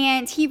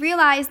 And he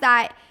realized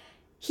that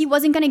he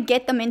wasn't going to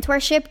get the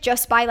mentorship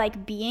just by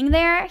like being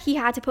there. He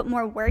had to put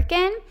more work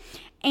in.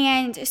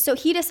 And so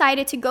he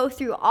decided to go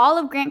through all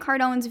of Grant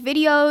Cardone's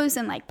videos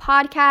and like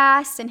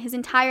podcasts and his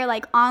entire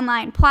like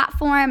online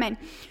platform and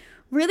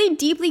really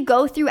deeply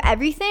go through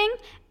everything.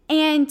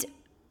 And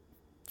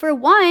for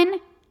one,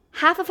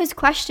 half of his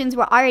questions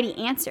were already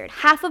answered.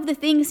 Half of the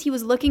things he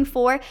was looking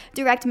for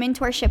direct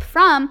mentorship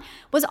from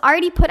was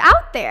already put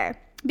out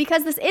there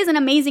because this is an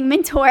amazing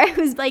mentor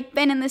who's like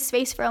been in this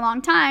space for a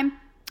long time.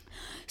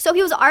 So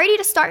he was already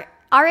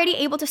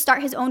able to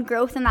start his own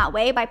growth in that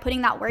way by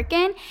putting that work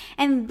in.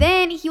 And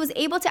then he was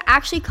able to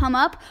actually come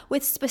up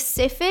with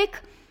specific,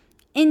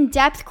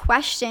 in-depth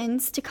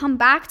questions to come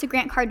back to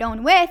Grant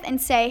Cardone with and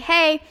say,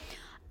 hey,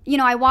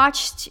 I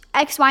watched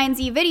X, Y, and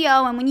Z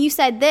video, and when you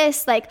said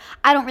this, like,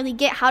 I don't really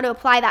get how to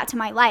apply that to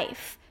my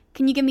life.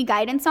 Can you give me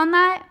guidance on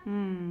that?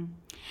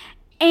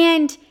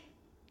 And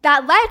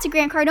that led to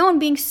Grant Cardone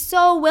being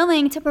so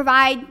willing to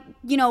provide,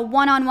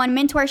 one-on-one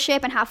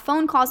mentorship and have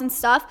phone calls and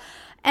stuff.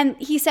 And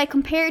he said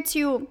compared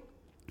to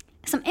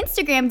some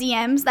Instagram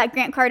DMs that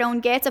Grant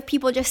Cardone gets of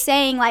people just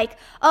saying like,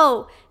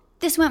 oh,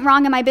 this went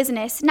wrong in my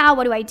business, now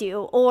what do I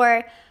do?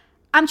 Or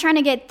I'm trying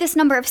to get this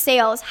number of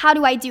sales, how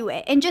do I do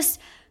it? And just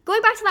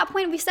going back to that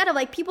point we said of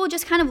like people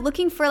just kind of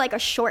looking for like a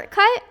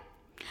shortcut,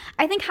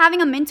 I think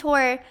having a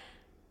mentor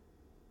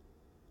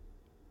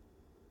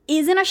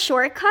isn't a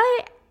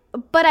shortcut,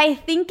 but I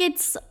think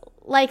it's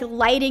like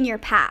lighting your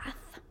path.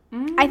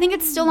 I think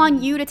it's still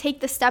on you to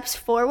take the steps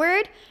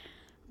forward,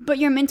 but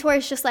your mentor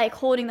is just like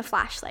holding the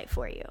flashlight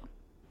for you.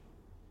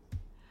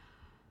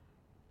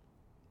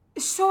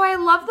 So I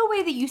love the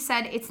way that you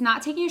said it's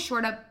not taking a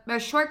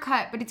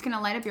shortcut, but it's going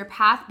to light up your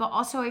path. But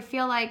also I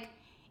feel like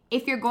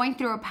if you're going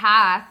through a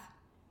path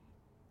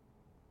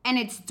and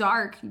it's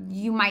dark,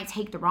 you might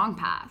take the wrong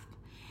path.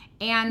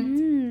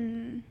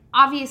 And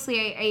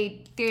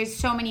obviously there's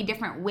so many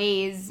different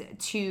ways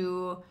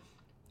to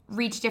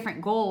reach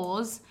different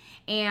goals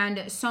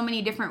and so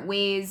many different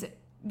ways,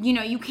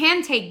 you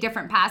can take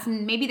different paths,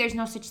 and maybe there's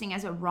no such thing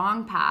as a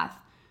wrong path,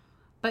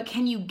 but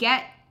can you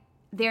get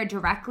there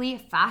directly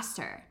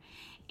faster?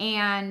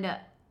 And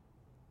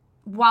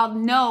while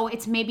no,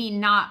 it's maybe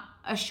not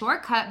a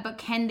shortcut,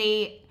 but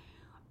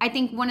I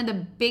think one of the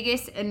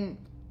biggest, and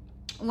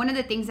one of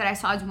the things that I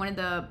saw as one of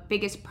the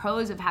biggest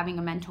pros of having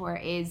a mentor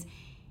is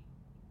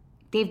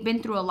they've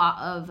been through a lot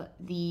of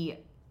the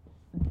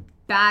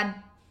bad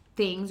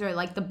things or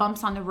like the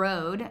bumps on the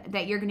road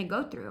that you're going to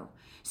go through.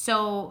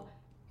 So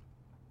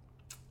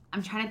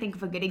I'm trying to think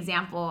of a good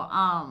example.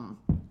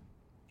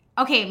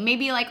 Okay,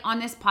 maybe like on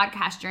this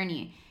podcast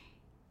journey,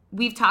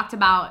 we've talked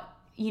about,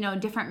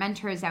 different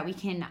mentors that we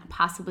can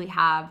possibly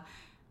have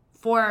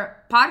for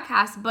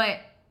podcasts, but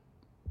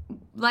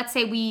let's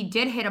say we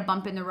did hit a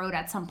bump in the road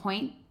at some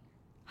point.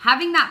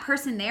 Having that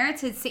person there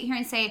to sit here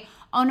and say,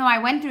 oh no, I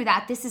went through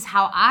that. This is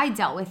how I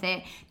dealt with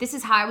it. This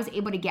is how I was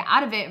able to get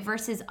out of it,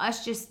 versus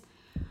us just,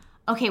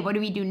 okay, what do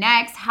we do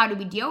next? How do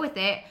we deal with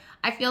it?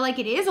 I feel like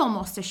it is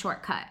almost a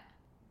shortcut.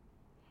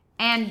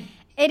 And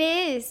it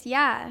is,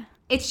 yeah.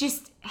 It's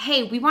just,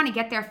 hey, we want to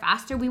get there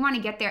faster. We want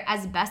to get there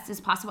as best as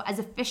possible, as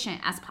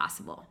efficient as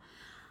possible.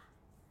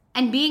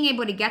 And being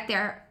able to get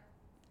there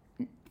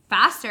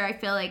faster, I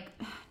feel like,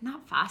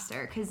 not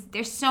faster, because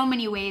there's so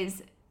many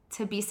ways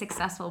to be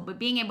successful, but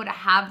being able to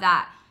have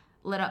that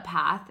lit up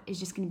path is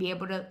just going to be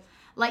able to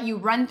let you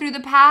run through the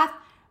path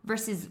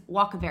versus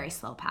walk a very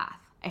slow path,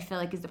 I feel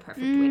like is the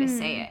perfect way to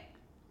say it.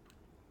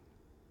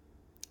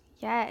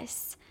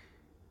 Yes.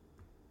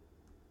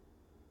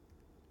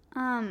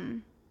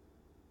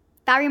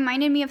 That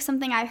reminded me of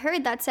something I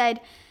heard that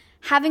said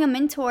having a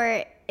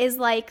mentor is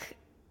like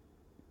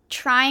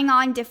trying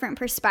on different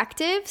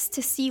perspectives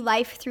to see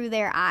life through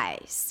their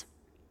eyes.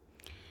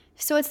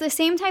 So it's the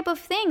same type of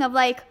thing of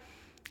like,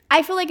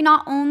 I feel like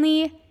not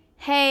only,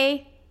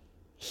 hey,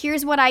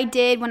 here's what I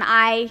did when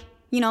I,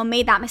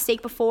 made that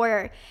mistake before,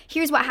 or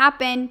here's what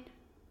happened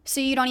so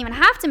you don't even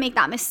have to make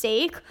that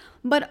mistake,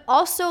 but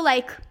also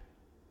like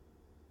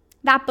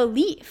that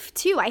belief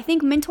too. I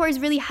think mentors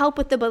really help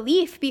with the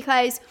belief,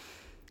 because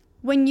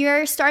when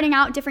you're starting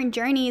out different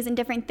journeys and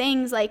different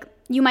things, like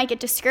you might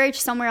get discouraged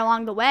somewhere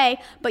along the way,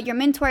 but your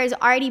mentor has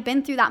already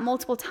been through that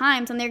multiple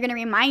times, and they're going to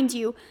remind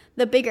you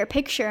the bigger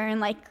picture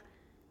and like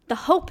the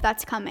hope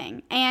that's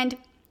coming. And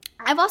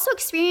I've also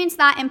experienced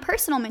that in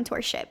personal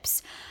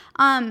mentorships.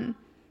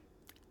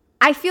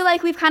 I feel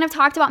like we've kind of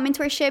talked about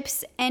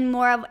mentorships in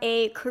more of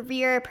a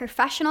career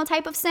professional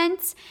type of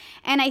sense,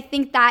 and I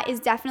think that is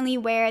definitely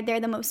where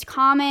they're the most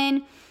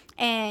common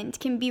and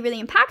can be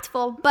really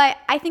impactful. But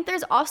I think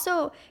there's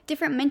also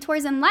different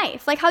mentors in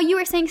life. Like how you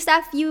were saying,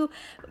 Steph, you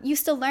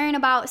used to learn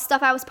about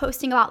stuff I was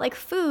posting about like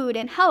food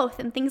and health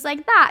and things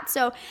like that.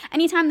 So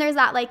anytime there's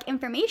that like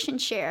information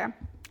share,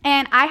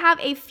 and I have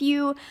a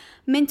few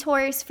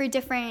mentors for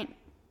different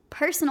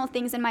personal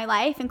things in my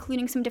life,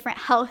 including some different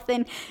health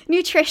and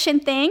nutrition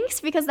things,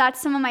 because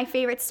that's some of my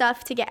favorite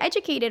stuff to get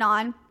educated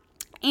on.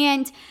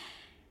 And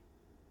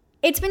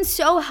it's been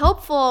so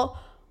helpful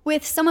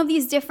with some of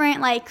these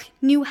different like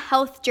new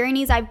health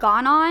journeys I've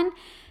gone on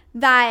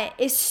that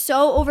is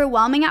so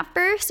overwhelming at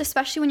first,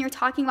 especially when you're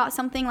talking about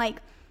something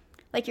like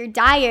your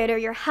diet or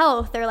your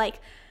health, or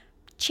like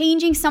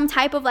changing some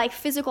type of like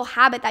physical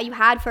habit that you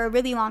had for a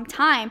really long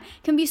time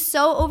can be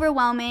so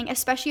overwhelming,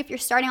 especially if you're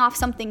starting off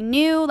something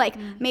new, like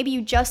maybe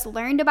you just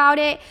learned about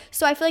it.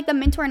 So I feel like the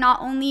mentor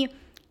not only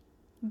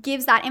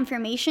gives that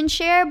information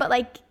share, but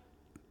like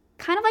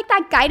kind of like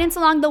that guidance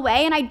along the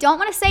way. And I don't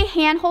want to say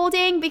hand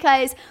holding,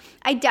 because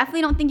I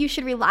definitely don't think you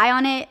should rely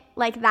on it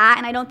like that.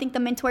 And I don't think the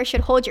mentor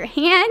should hold your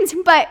hand,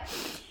 but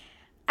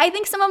I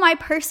think some of my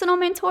personal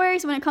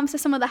mentors, when it comes to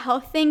some of the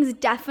health things,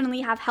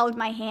 definitely have held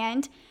my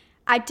hand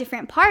at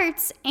different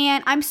parts.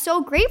 And I'm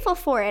so grateful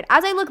for it.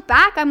 As I look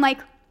back, I'm like,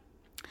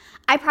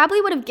 I probably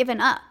would have given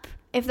up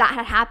if that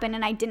had happened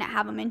and I didn't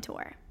have a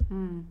mentor.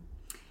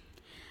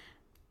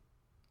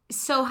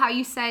 So how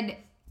you said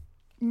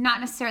not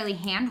necessarily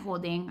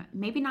hand-holding,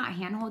 maybe not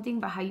hand-holding,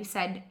 but how you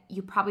said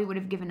you probably would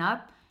have given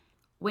up.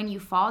 When you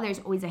fall, there's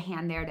always a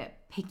hand there to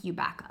pick you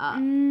back up.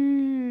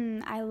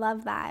 I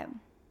love that.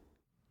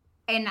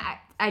 And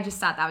I just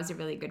thought that was a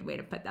really good way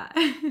to put that.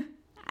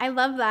 I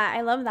love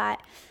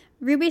that.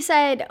 Ruby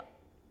said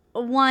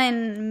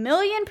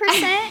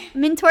 1,000,000%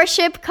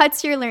 mentorship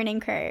cuts your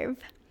learning curve.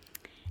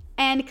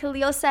 And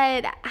Khalil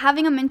said,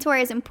 having a mentor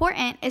is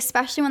important,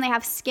 especially when they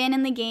have skin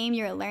in the game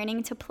you're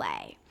learning to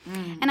play.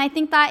 And I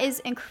think that is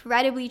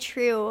incredibly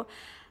true.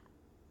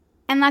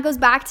 And that goes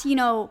back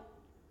to,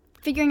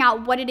 figuring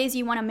out what it is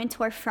you want to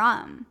mentor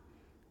from,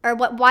 or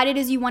what it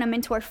is you want to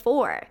mentor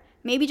for.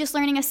 Maybe just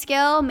learning a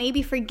skill,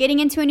 maybe for getting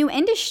into a new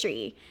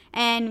industry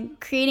and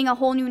creating a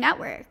whole new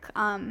network.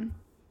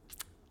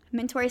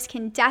 Mentors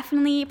can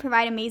definitely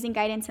provide amazing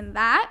guidance in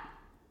that.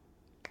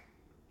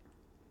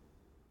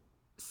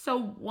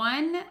 So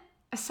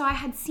I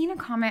had seen a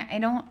comment,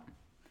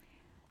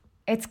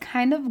 it's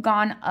kind of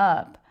gone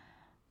up.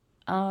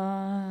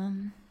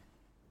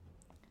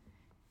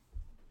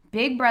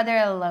 Big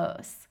Brother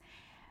Los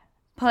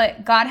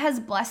put, God has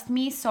blessed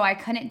me so I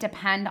couldn't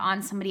depend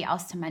on somebody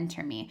else to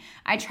mentor me.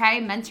 I try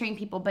mentoring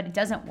people, but it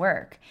doesn't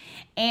work.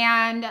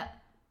 And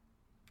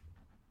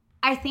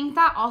I think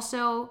that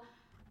also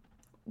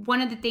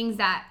one of the things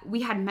that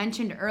we had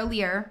mentioned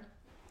earlier,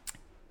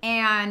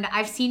 and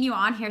I've seen you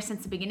on here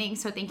since the beginning,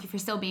 so thank you for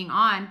still being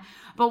on.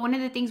 But one of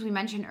the things we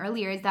mentioned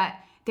earlier is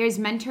that there's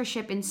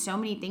mentorship in so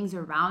many things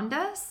around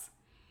us.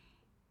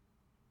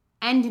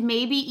 And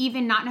maybe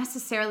even not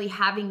necessarily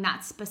having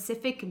that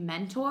specific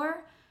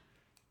mentor,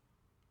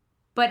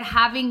 but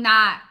having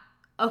that,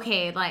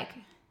 okay, like,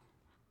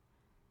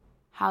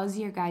 how's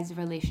your guys'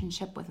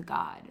 relationship with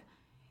God?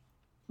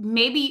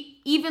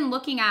 Maybe even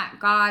looking at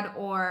God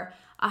or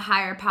a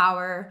higher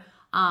power,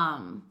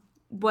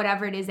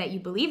 whatever it is that you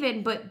believe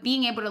in, but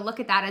being able to look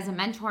at that as a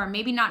mentor,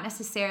 maybe not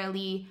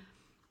necessarily,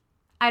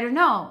 I don't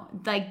know,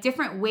 like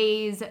different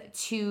ways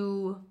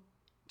to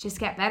just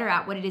get better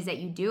at what it is that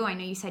you do. I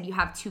know you said you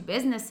have 2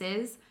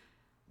 businesses.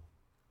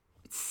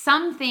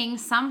 Something,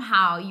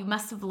 somehow, you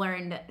must have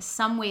learned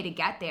some way to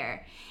get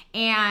there.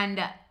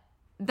 And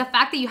the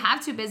fact that you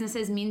have 2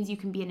 businesses means you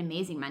can be an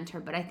amazing mentor,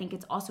 but I think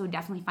it's also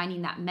definitely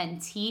finding that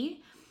mentee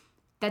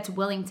that's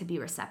willing to be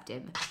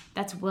receptive,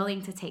 that's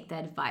willing to take the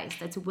advice,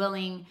 that's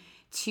willing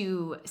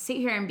to sit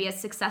here and be as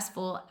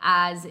successful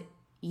as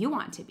you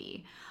want to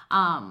be.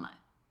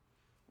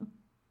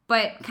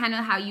 But kind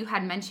of how you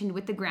had mentioned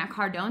with the Grant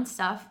Cardone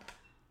stuff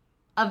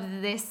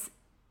of this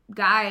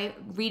guy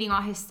reading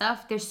all his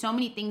stuff, there's so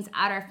many things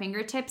at our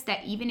fingertips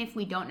that even if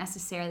we don't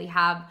necessarily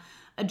have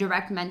a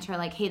direct mentor,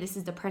 like, hey, this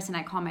is the person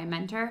I call my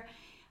mentor,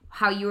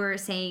 how you were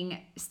saying,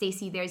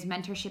 Stacey, there's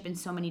mentorship in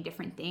so many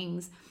different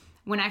things.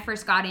 When I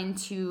first got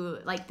into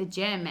like the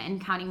gym and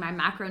counting my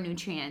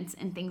macronutrients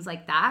and things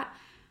like that,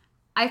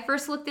 I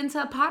first looked into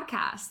a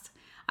podcast.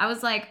 I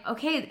was like,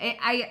 okay,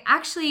 I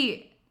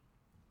actually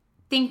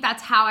think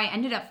that's how I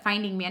ended up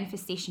finding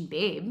Manifestation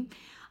Babe,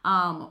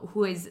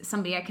 who is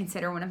somebody I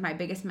consider one of my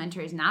biggest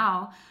mentors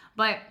now.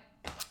 But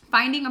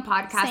finding a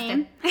podcast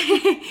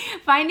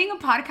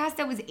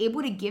that was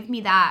able to give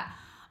me that,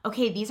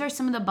 okay, these are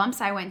some of the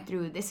bumps I went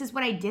through. This is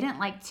what I didn't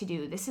like to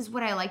do. This is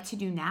what I like to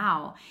do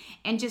now.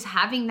 And just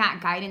having that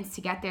guidance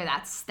to get there,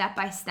 that step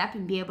by step,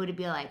 and be able to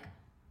be like,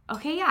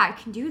 okay, yeah, I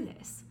can do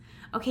this.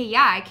 Okay,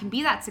 yeah, I can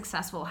be that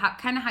successful.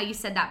 Kind of how you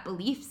said that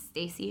belief,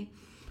 Stacey.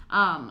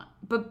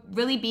 But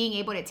really being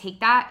able to take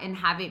that and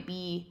have it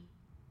be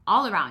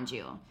all around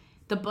you.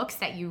 The books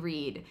that you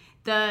read,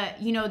 the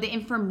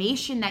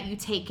information that you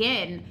take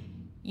in,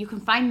 you can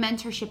find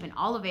mentorship in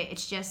all of it.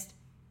 It's just,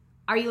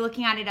 are you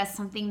looking at it as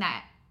something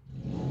that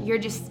you're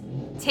just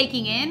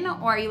taking in,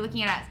 or are you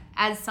looking at it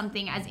as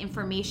something, as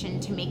information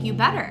to make you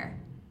better?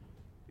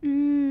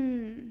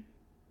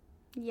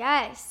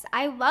 Yes,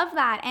 I love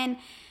that. And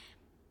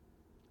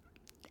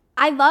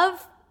I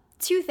love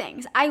 2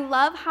 things. I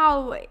love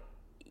how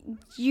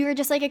you're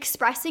just like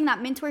expressing that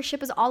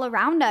mentorship is all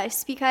around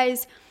us,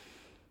 because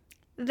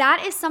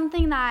that is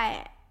something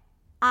that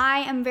I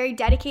am very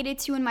dedicated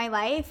to in my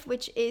life,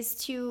 which is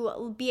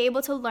to be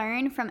able to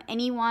learn from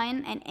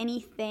anyone and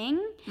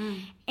anything.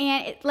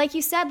 And like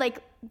you said, like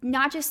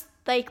not just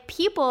like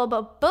people,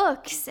 but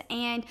books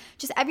and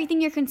just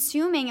everything you're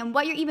consuming and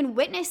what you're even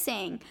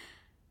witnessing.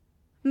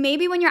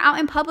 Maybe when you're out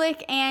in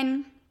public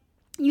and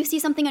you see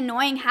something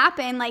annoying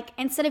happen, like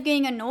instead of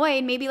getting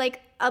annoyed, maybe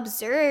like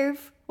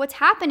observe what's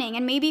happening,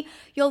 and maybe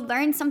you'll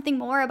learn something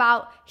more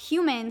about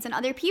humans and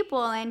other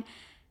people. And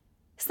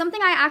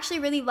something I actually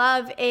really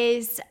love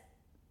is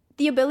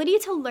the ability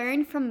to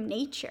learn from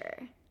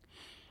nature.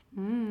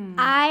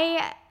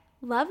 I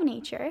love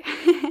nature.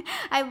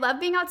 I love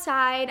being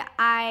outside.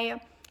 I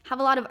have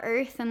a lot of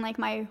earth and like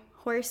my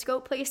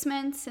horoscope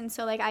placements, and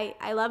so like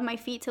I love my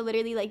feet to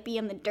literally like be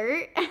in the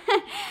dirt.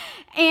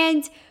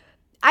 And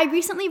I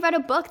recently read a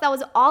book that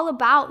was all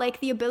about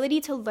like the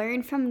ability to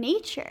learn from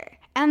nature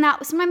And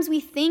that sometimes we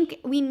think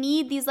we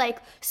need these like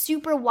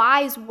super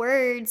wise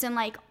words and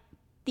like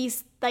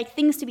these like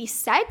things to be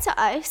said to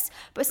us,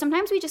 but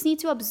sometimes we just need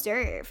to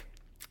observe.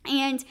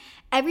 And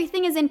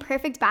everything is in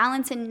perfect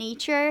balance in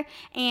nature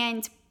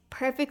and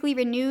perfectly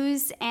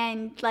renews,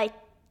 and like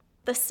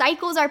the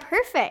cycles are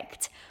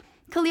perfect.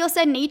 Khalil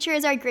said nature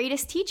is our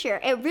greatest teacher.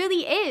 It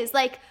really is.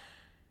 Like,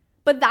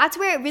 but that's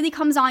where it really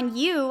comes on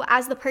you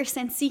as the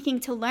person seeking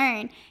to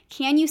learn.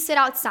 Can you sit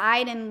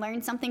outside and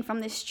learn something from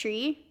this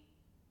tree?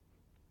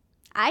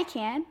 I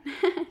can.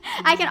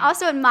 I can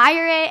also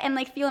admire it and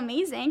like feel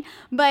amazing.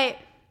 But,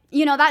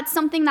 you know, that's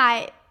something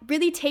that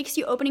really takes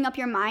you opening up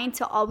your mind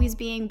to always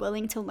being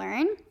willing to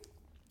learn.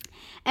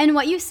 And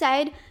what you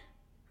said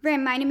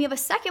reminded me of a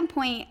second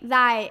point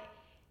that,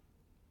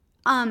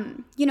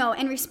 you know,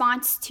 in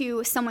response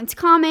to someone's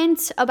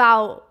comment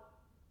about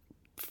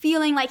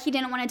feeling like he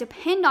didn't want to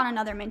depend on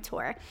another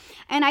mentor.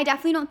 And I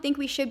definitely don't think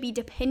we should be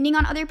depending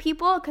on other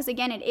people, because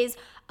again, it is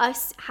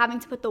us having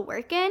to put the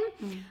work in.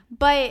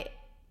 But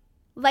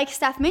like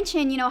Steph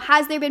mentioned, you know,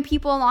 has there been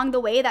people along the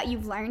way that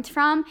you've learned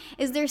from?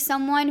 Is there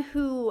someone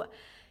who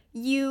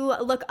you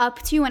look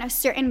up to in a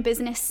certain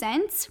business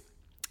sense?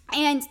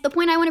 And the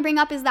point I want to bring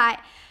up is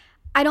that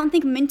I don't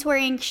think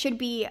mentoring should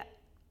be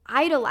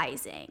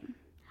idolizing.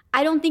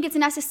 I don't think it's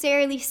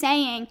necessarily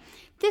saying,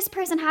 this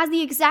person has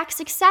the exact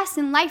success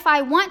in life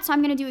I want, so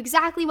I'm going to do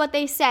exactly what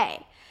they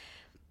say.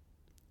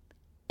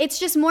 It's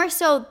just more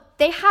so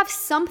they have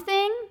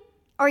something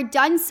or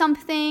done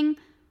something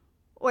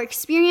or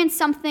experienced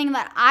something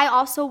that I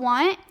also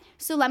want,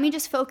 so let me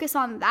just focus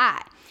on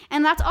that.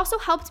 And that's also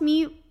helped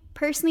me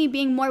personally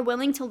being more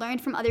willing to learn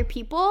from other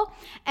people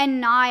and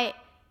not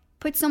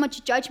put so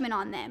much judgment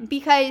on them,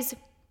 because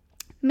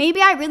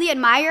maybe I really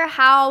admire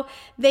how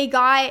they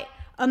got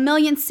 1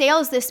 million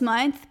sales this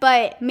month,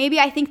 but maybe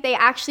I think they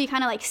actually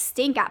kind of like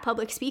stink at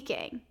public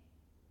speaking.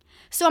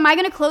 So am I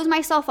going to close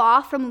myself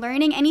off from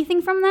learning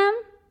anything from them?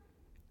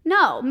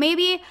 No.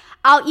 Maybe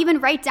I'll even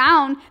write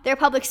down their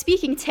public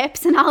speaking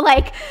tips and I'll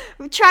like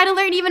try to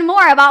learn even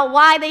more about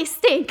why they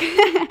stink.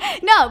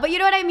 No, but you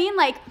know what I mean?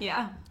 Like,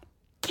 yeah.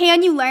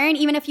 Can you learn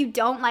even if you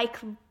don't like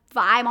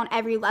vibe on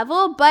every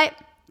level? But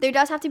there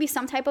does have to be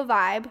some type of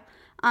vibe.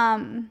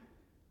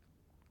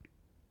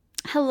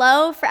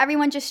 Hello for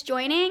everyone just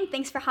joining.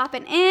 Thanks for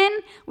hopping in.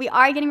 We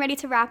are getting ready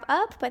to wrap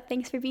up, but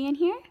thanks for being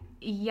here.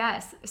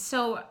 Yes.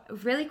 So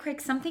really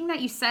quick, something that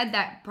you said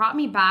that brought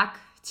me back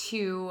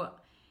to,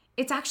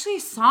 it's actually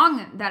a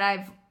song that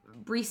I've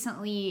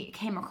recently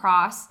came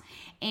across.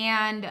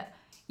 And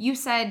you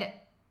said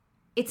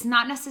it's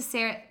not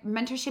necessary,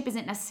 mentorship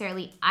isn't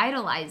necessarily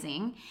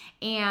idolizing,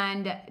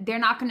 and they're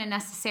not going to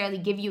necessarily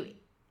give you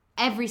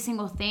every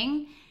single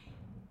thing.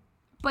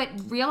 But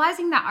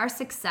realizing that our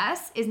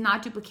success is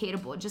not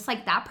duplicatable, just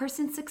like that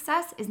person's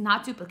success is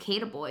not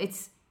duplicatable.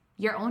 It's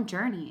your own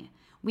journey.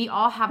 We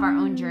all have our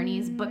own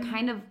journeys, but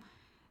kind of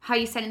how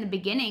you said in the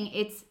beginning,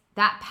 it's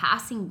that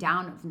passing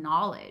down of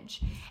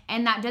knowledge.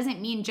 And that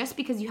doesn't mean just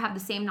because you have the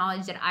same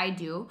knowledge that I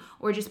do,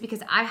 or just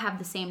because I have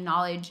the same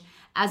knowledge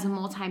as a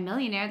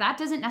multimillionaire, that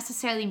doesn't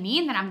necessarily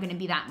mean that I'm going to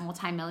be that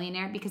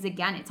multimillionaire, because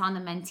again, it's on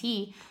the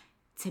mentee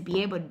to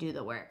be able to do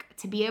the work,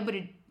 to be able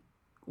to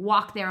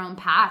walk their own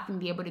path and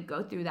be able to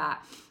go through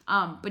that.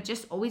 But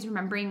just always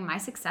remembering my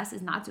success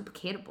is not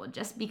duplicatable.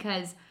 Just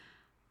because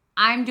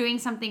I'm doing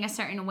something a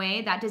certain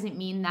way, that doesn't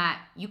mean that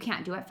you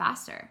can't do it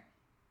faster.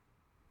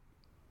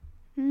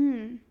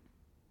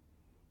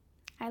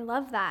 I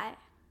love that.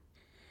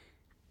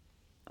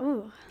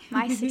 Ooh,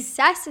 my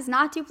success is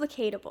not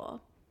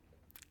duplicatable.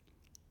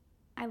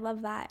 I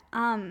love that.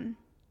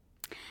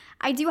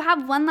 I do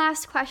have one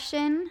last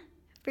question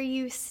for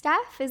you,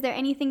 Steph. Is there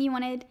anything you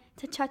wanted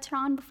to touch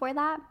on before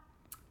that?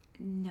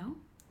 No.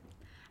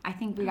 I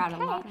think we got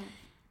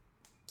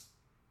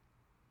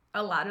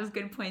a lot of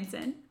good points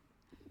in.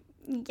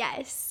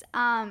 Yes.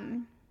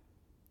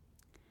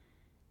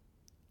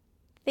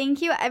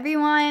 Thank you,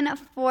 everyone,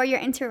 for your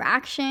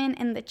interaction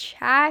in the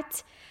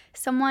chat.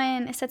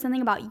 Someone said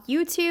something about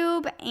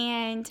YouTube,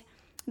 and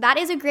that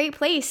is a great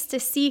place to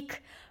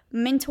seek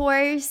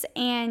mentors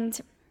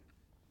and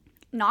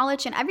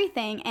knowledge and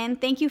everything. And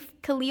thank you,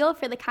 Khalil,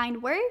 for the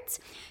kind words.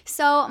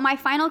 So my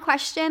final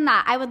question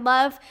that I would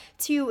love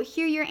to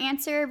hear your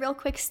answer real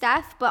quick,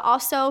 Steph, but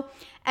also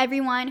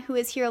everyone who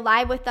is here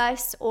live with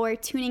us or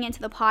tuning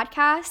into the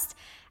podcast,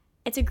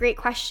 it's a great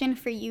question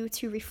for you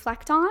to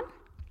reflect on.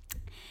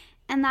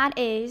 And that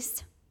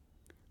is,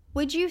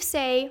 would you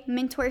say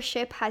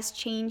mentorship has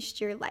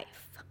changed your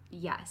life?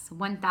 Yes,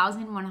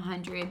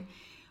 1,100,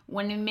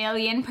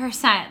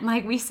 1,000,000%,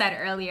 like we said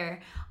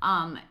earlier.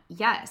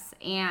 Yes,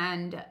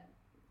 and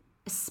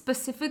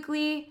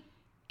specifically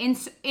in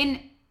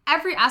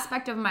every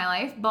aspect of my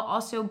life, but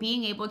also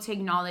being able to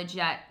acknowledge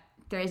that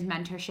there is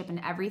mentorship in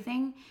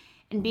everything,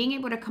 and being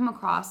able to come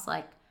across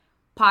like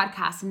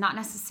podcasts and not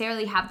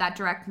necessarily have that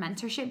direct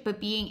mentorship, but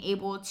being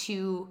able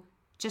to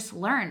just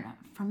learn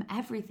from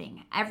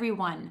everything,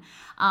 everyone,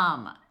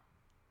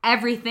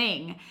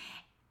 everything,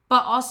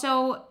 but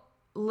also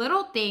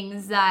little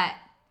things that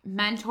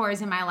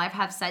mentors in my life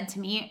have said to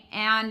me,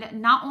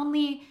 and not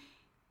only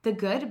the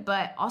good,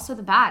 but also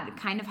the bad,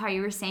 kind of how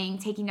you were saying,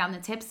 taking down the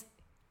tips,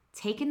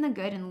 take in the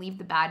good and leave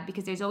the bad,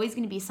 because there's always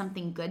going to be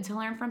something good to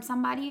learn from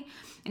somebody.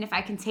 And if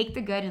I can take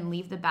the good and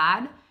leave the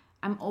bad,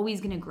 I'm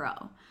always going to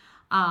grow.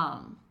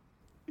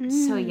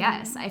 So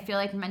yes, I feel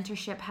like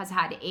mentorship has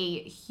had a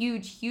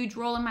huge, huge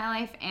role in my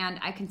life, and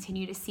I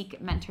continue to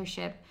seek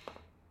mentorship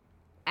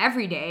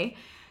every day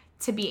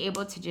to be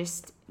able to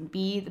just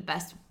be the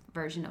best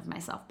version of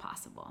myself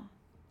possible.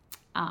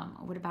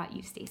 What about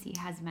you, Stacey?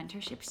 Has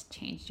mentorships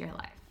changed your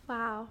life?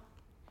 Wow.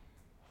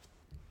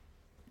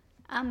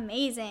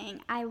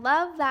 Amazing. I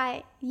love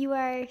that you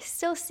are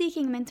still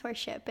seeking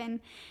mentorship, and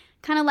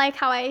kind of like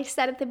how I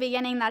said at the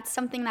beginning, that's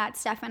something that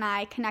Steph and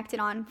I connected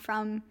on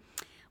from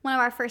one of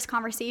our first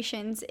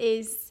conversations,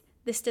 is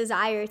this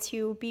desire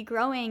to be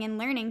growing and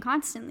learning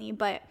constantly.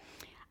 But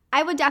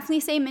I would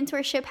definitely say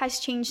mentorship has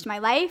changed my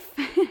life.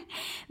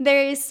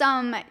 There's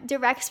some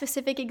direct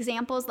specific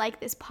examples like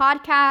this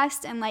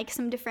podcast and like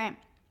some different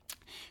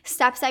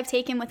steps I've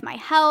taken with my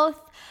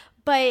health.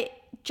 But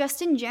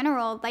just in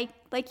general,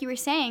 like you were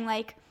saying,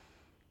 like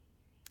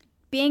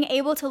being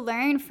able to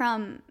learn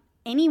from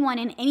anyone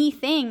and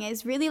anything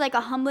is really like a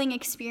humbling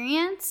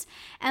experience.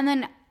 And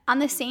then on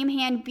the same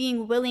hand,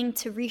 being willing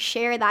to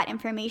reshare that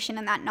information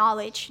and that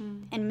knowledge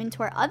and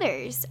mentor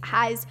others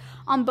has,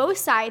 on both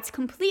sides,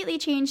 completely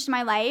changed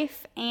my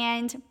life,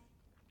 and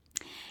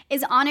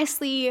is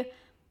honestly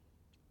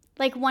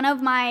like one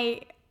of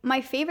my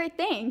favorite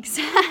things.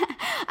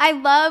 I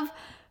love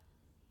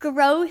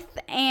growth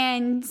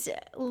and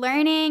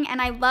learning, and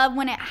I love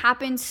when it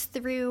happens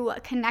through a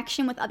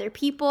connection with other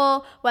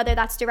people, whether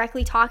that's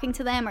directly talking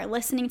to them or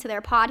listening to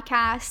their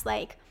podcast.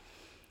 Like,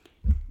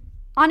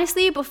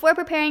 honestly, before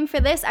preparing for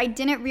this, I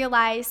didn't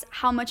realize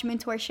how much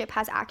mentorship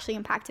has actually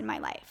impacted my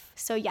life.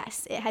 So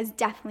yes, it has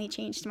definitely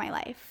changed my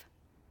life.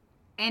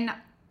 And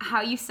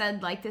how you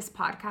said, like this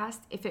podcast,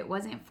 if it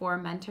wasn't for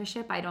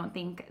mentorship, I don't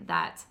think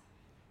that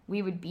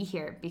we would be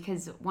here,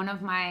 because one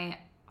of my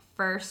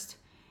first,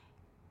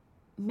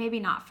 maybe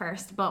not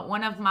first, but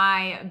one of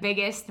my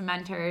biggest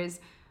mentors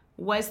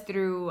was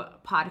through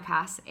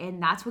podcasts,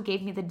 and that's what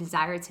gave me the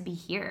desire to be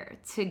here,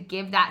 to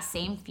give that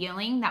same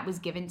feeling that was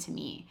given to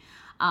me.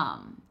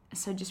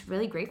 So just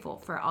really grateful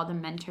for all the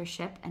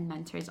mentorship and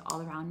mentors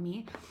all around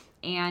me.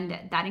 And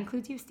that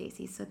includes you,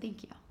 Stacey. So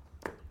thank you.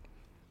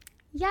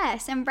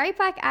 Yes, and right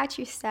back at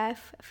you,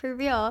 Steph, for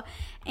real.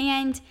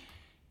 And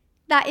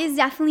that is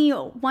definitely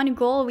one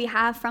goal we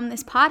have from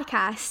this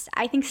podcast.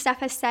 I think Steph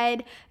has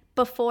said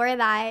before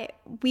that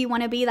we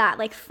want to be that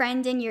like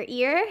friend in your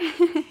ear.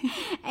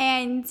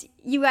 And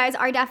you guys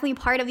are definitely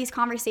part of these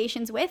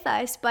conversations with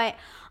us. But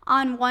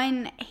on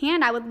one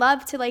hand, I would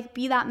love to like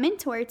be that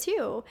mentor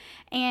too.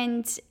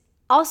 And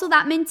also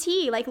that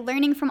mentee, like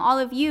learning from all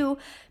of you,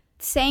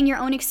 saying your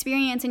own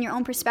experience and your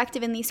own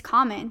perspective in these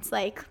comments.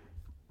 Like,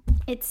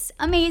 it's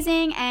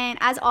amazing. And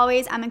as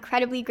always, I'm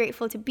incredibly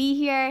grateful to be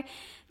here.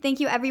 Thank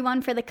you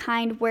everyone for the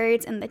kind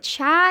words in the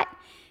chat.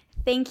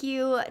 Thank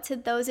you to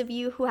those of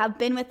you who have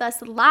been with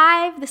us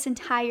live this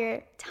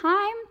entire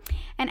time,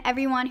 and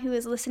everyone who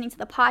is listening to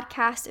the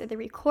podcast or the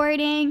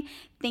recording.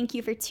 Thank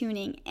you for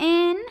tuning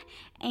in,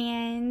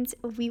 and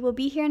we will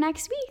be here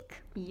next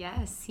week.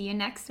 Yes, see you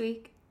next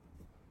week.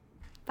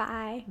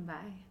 Bye.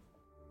 Bye.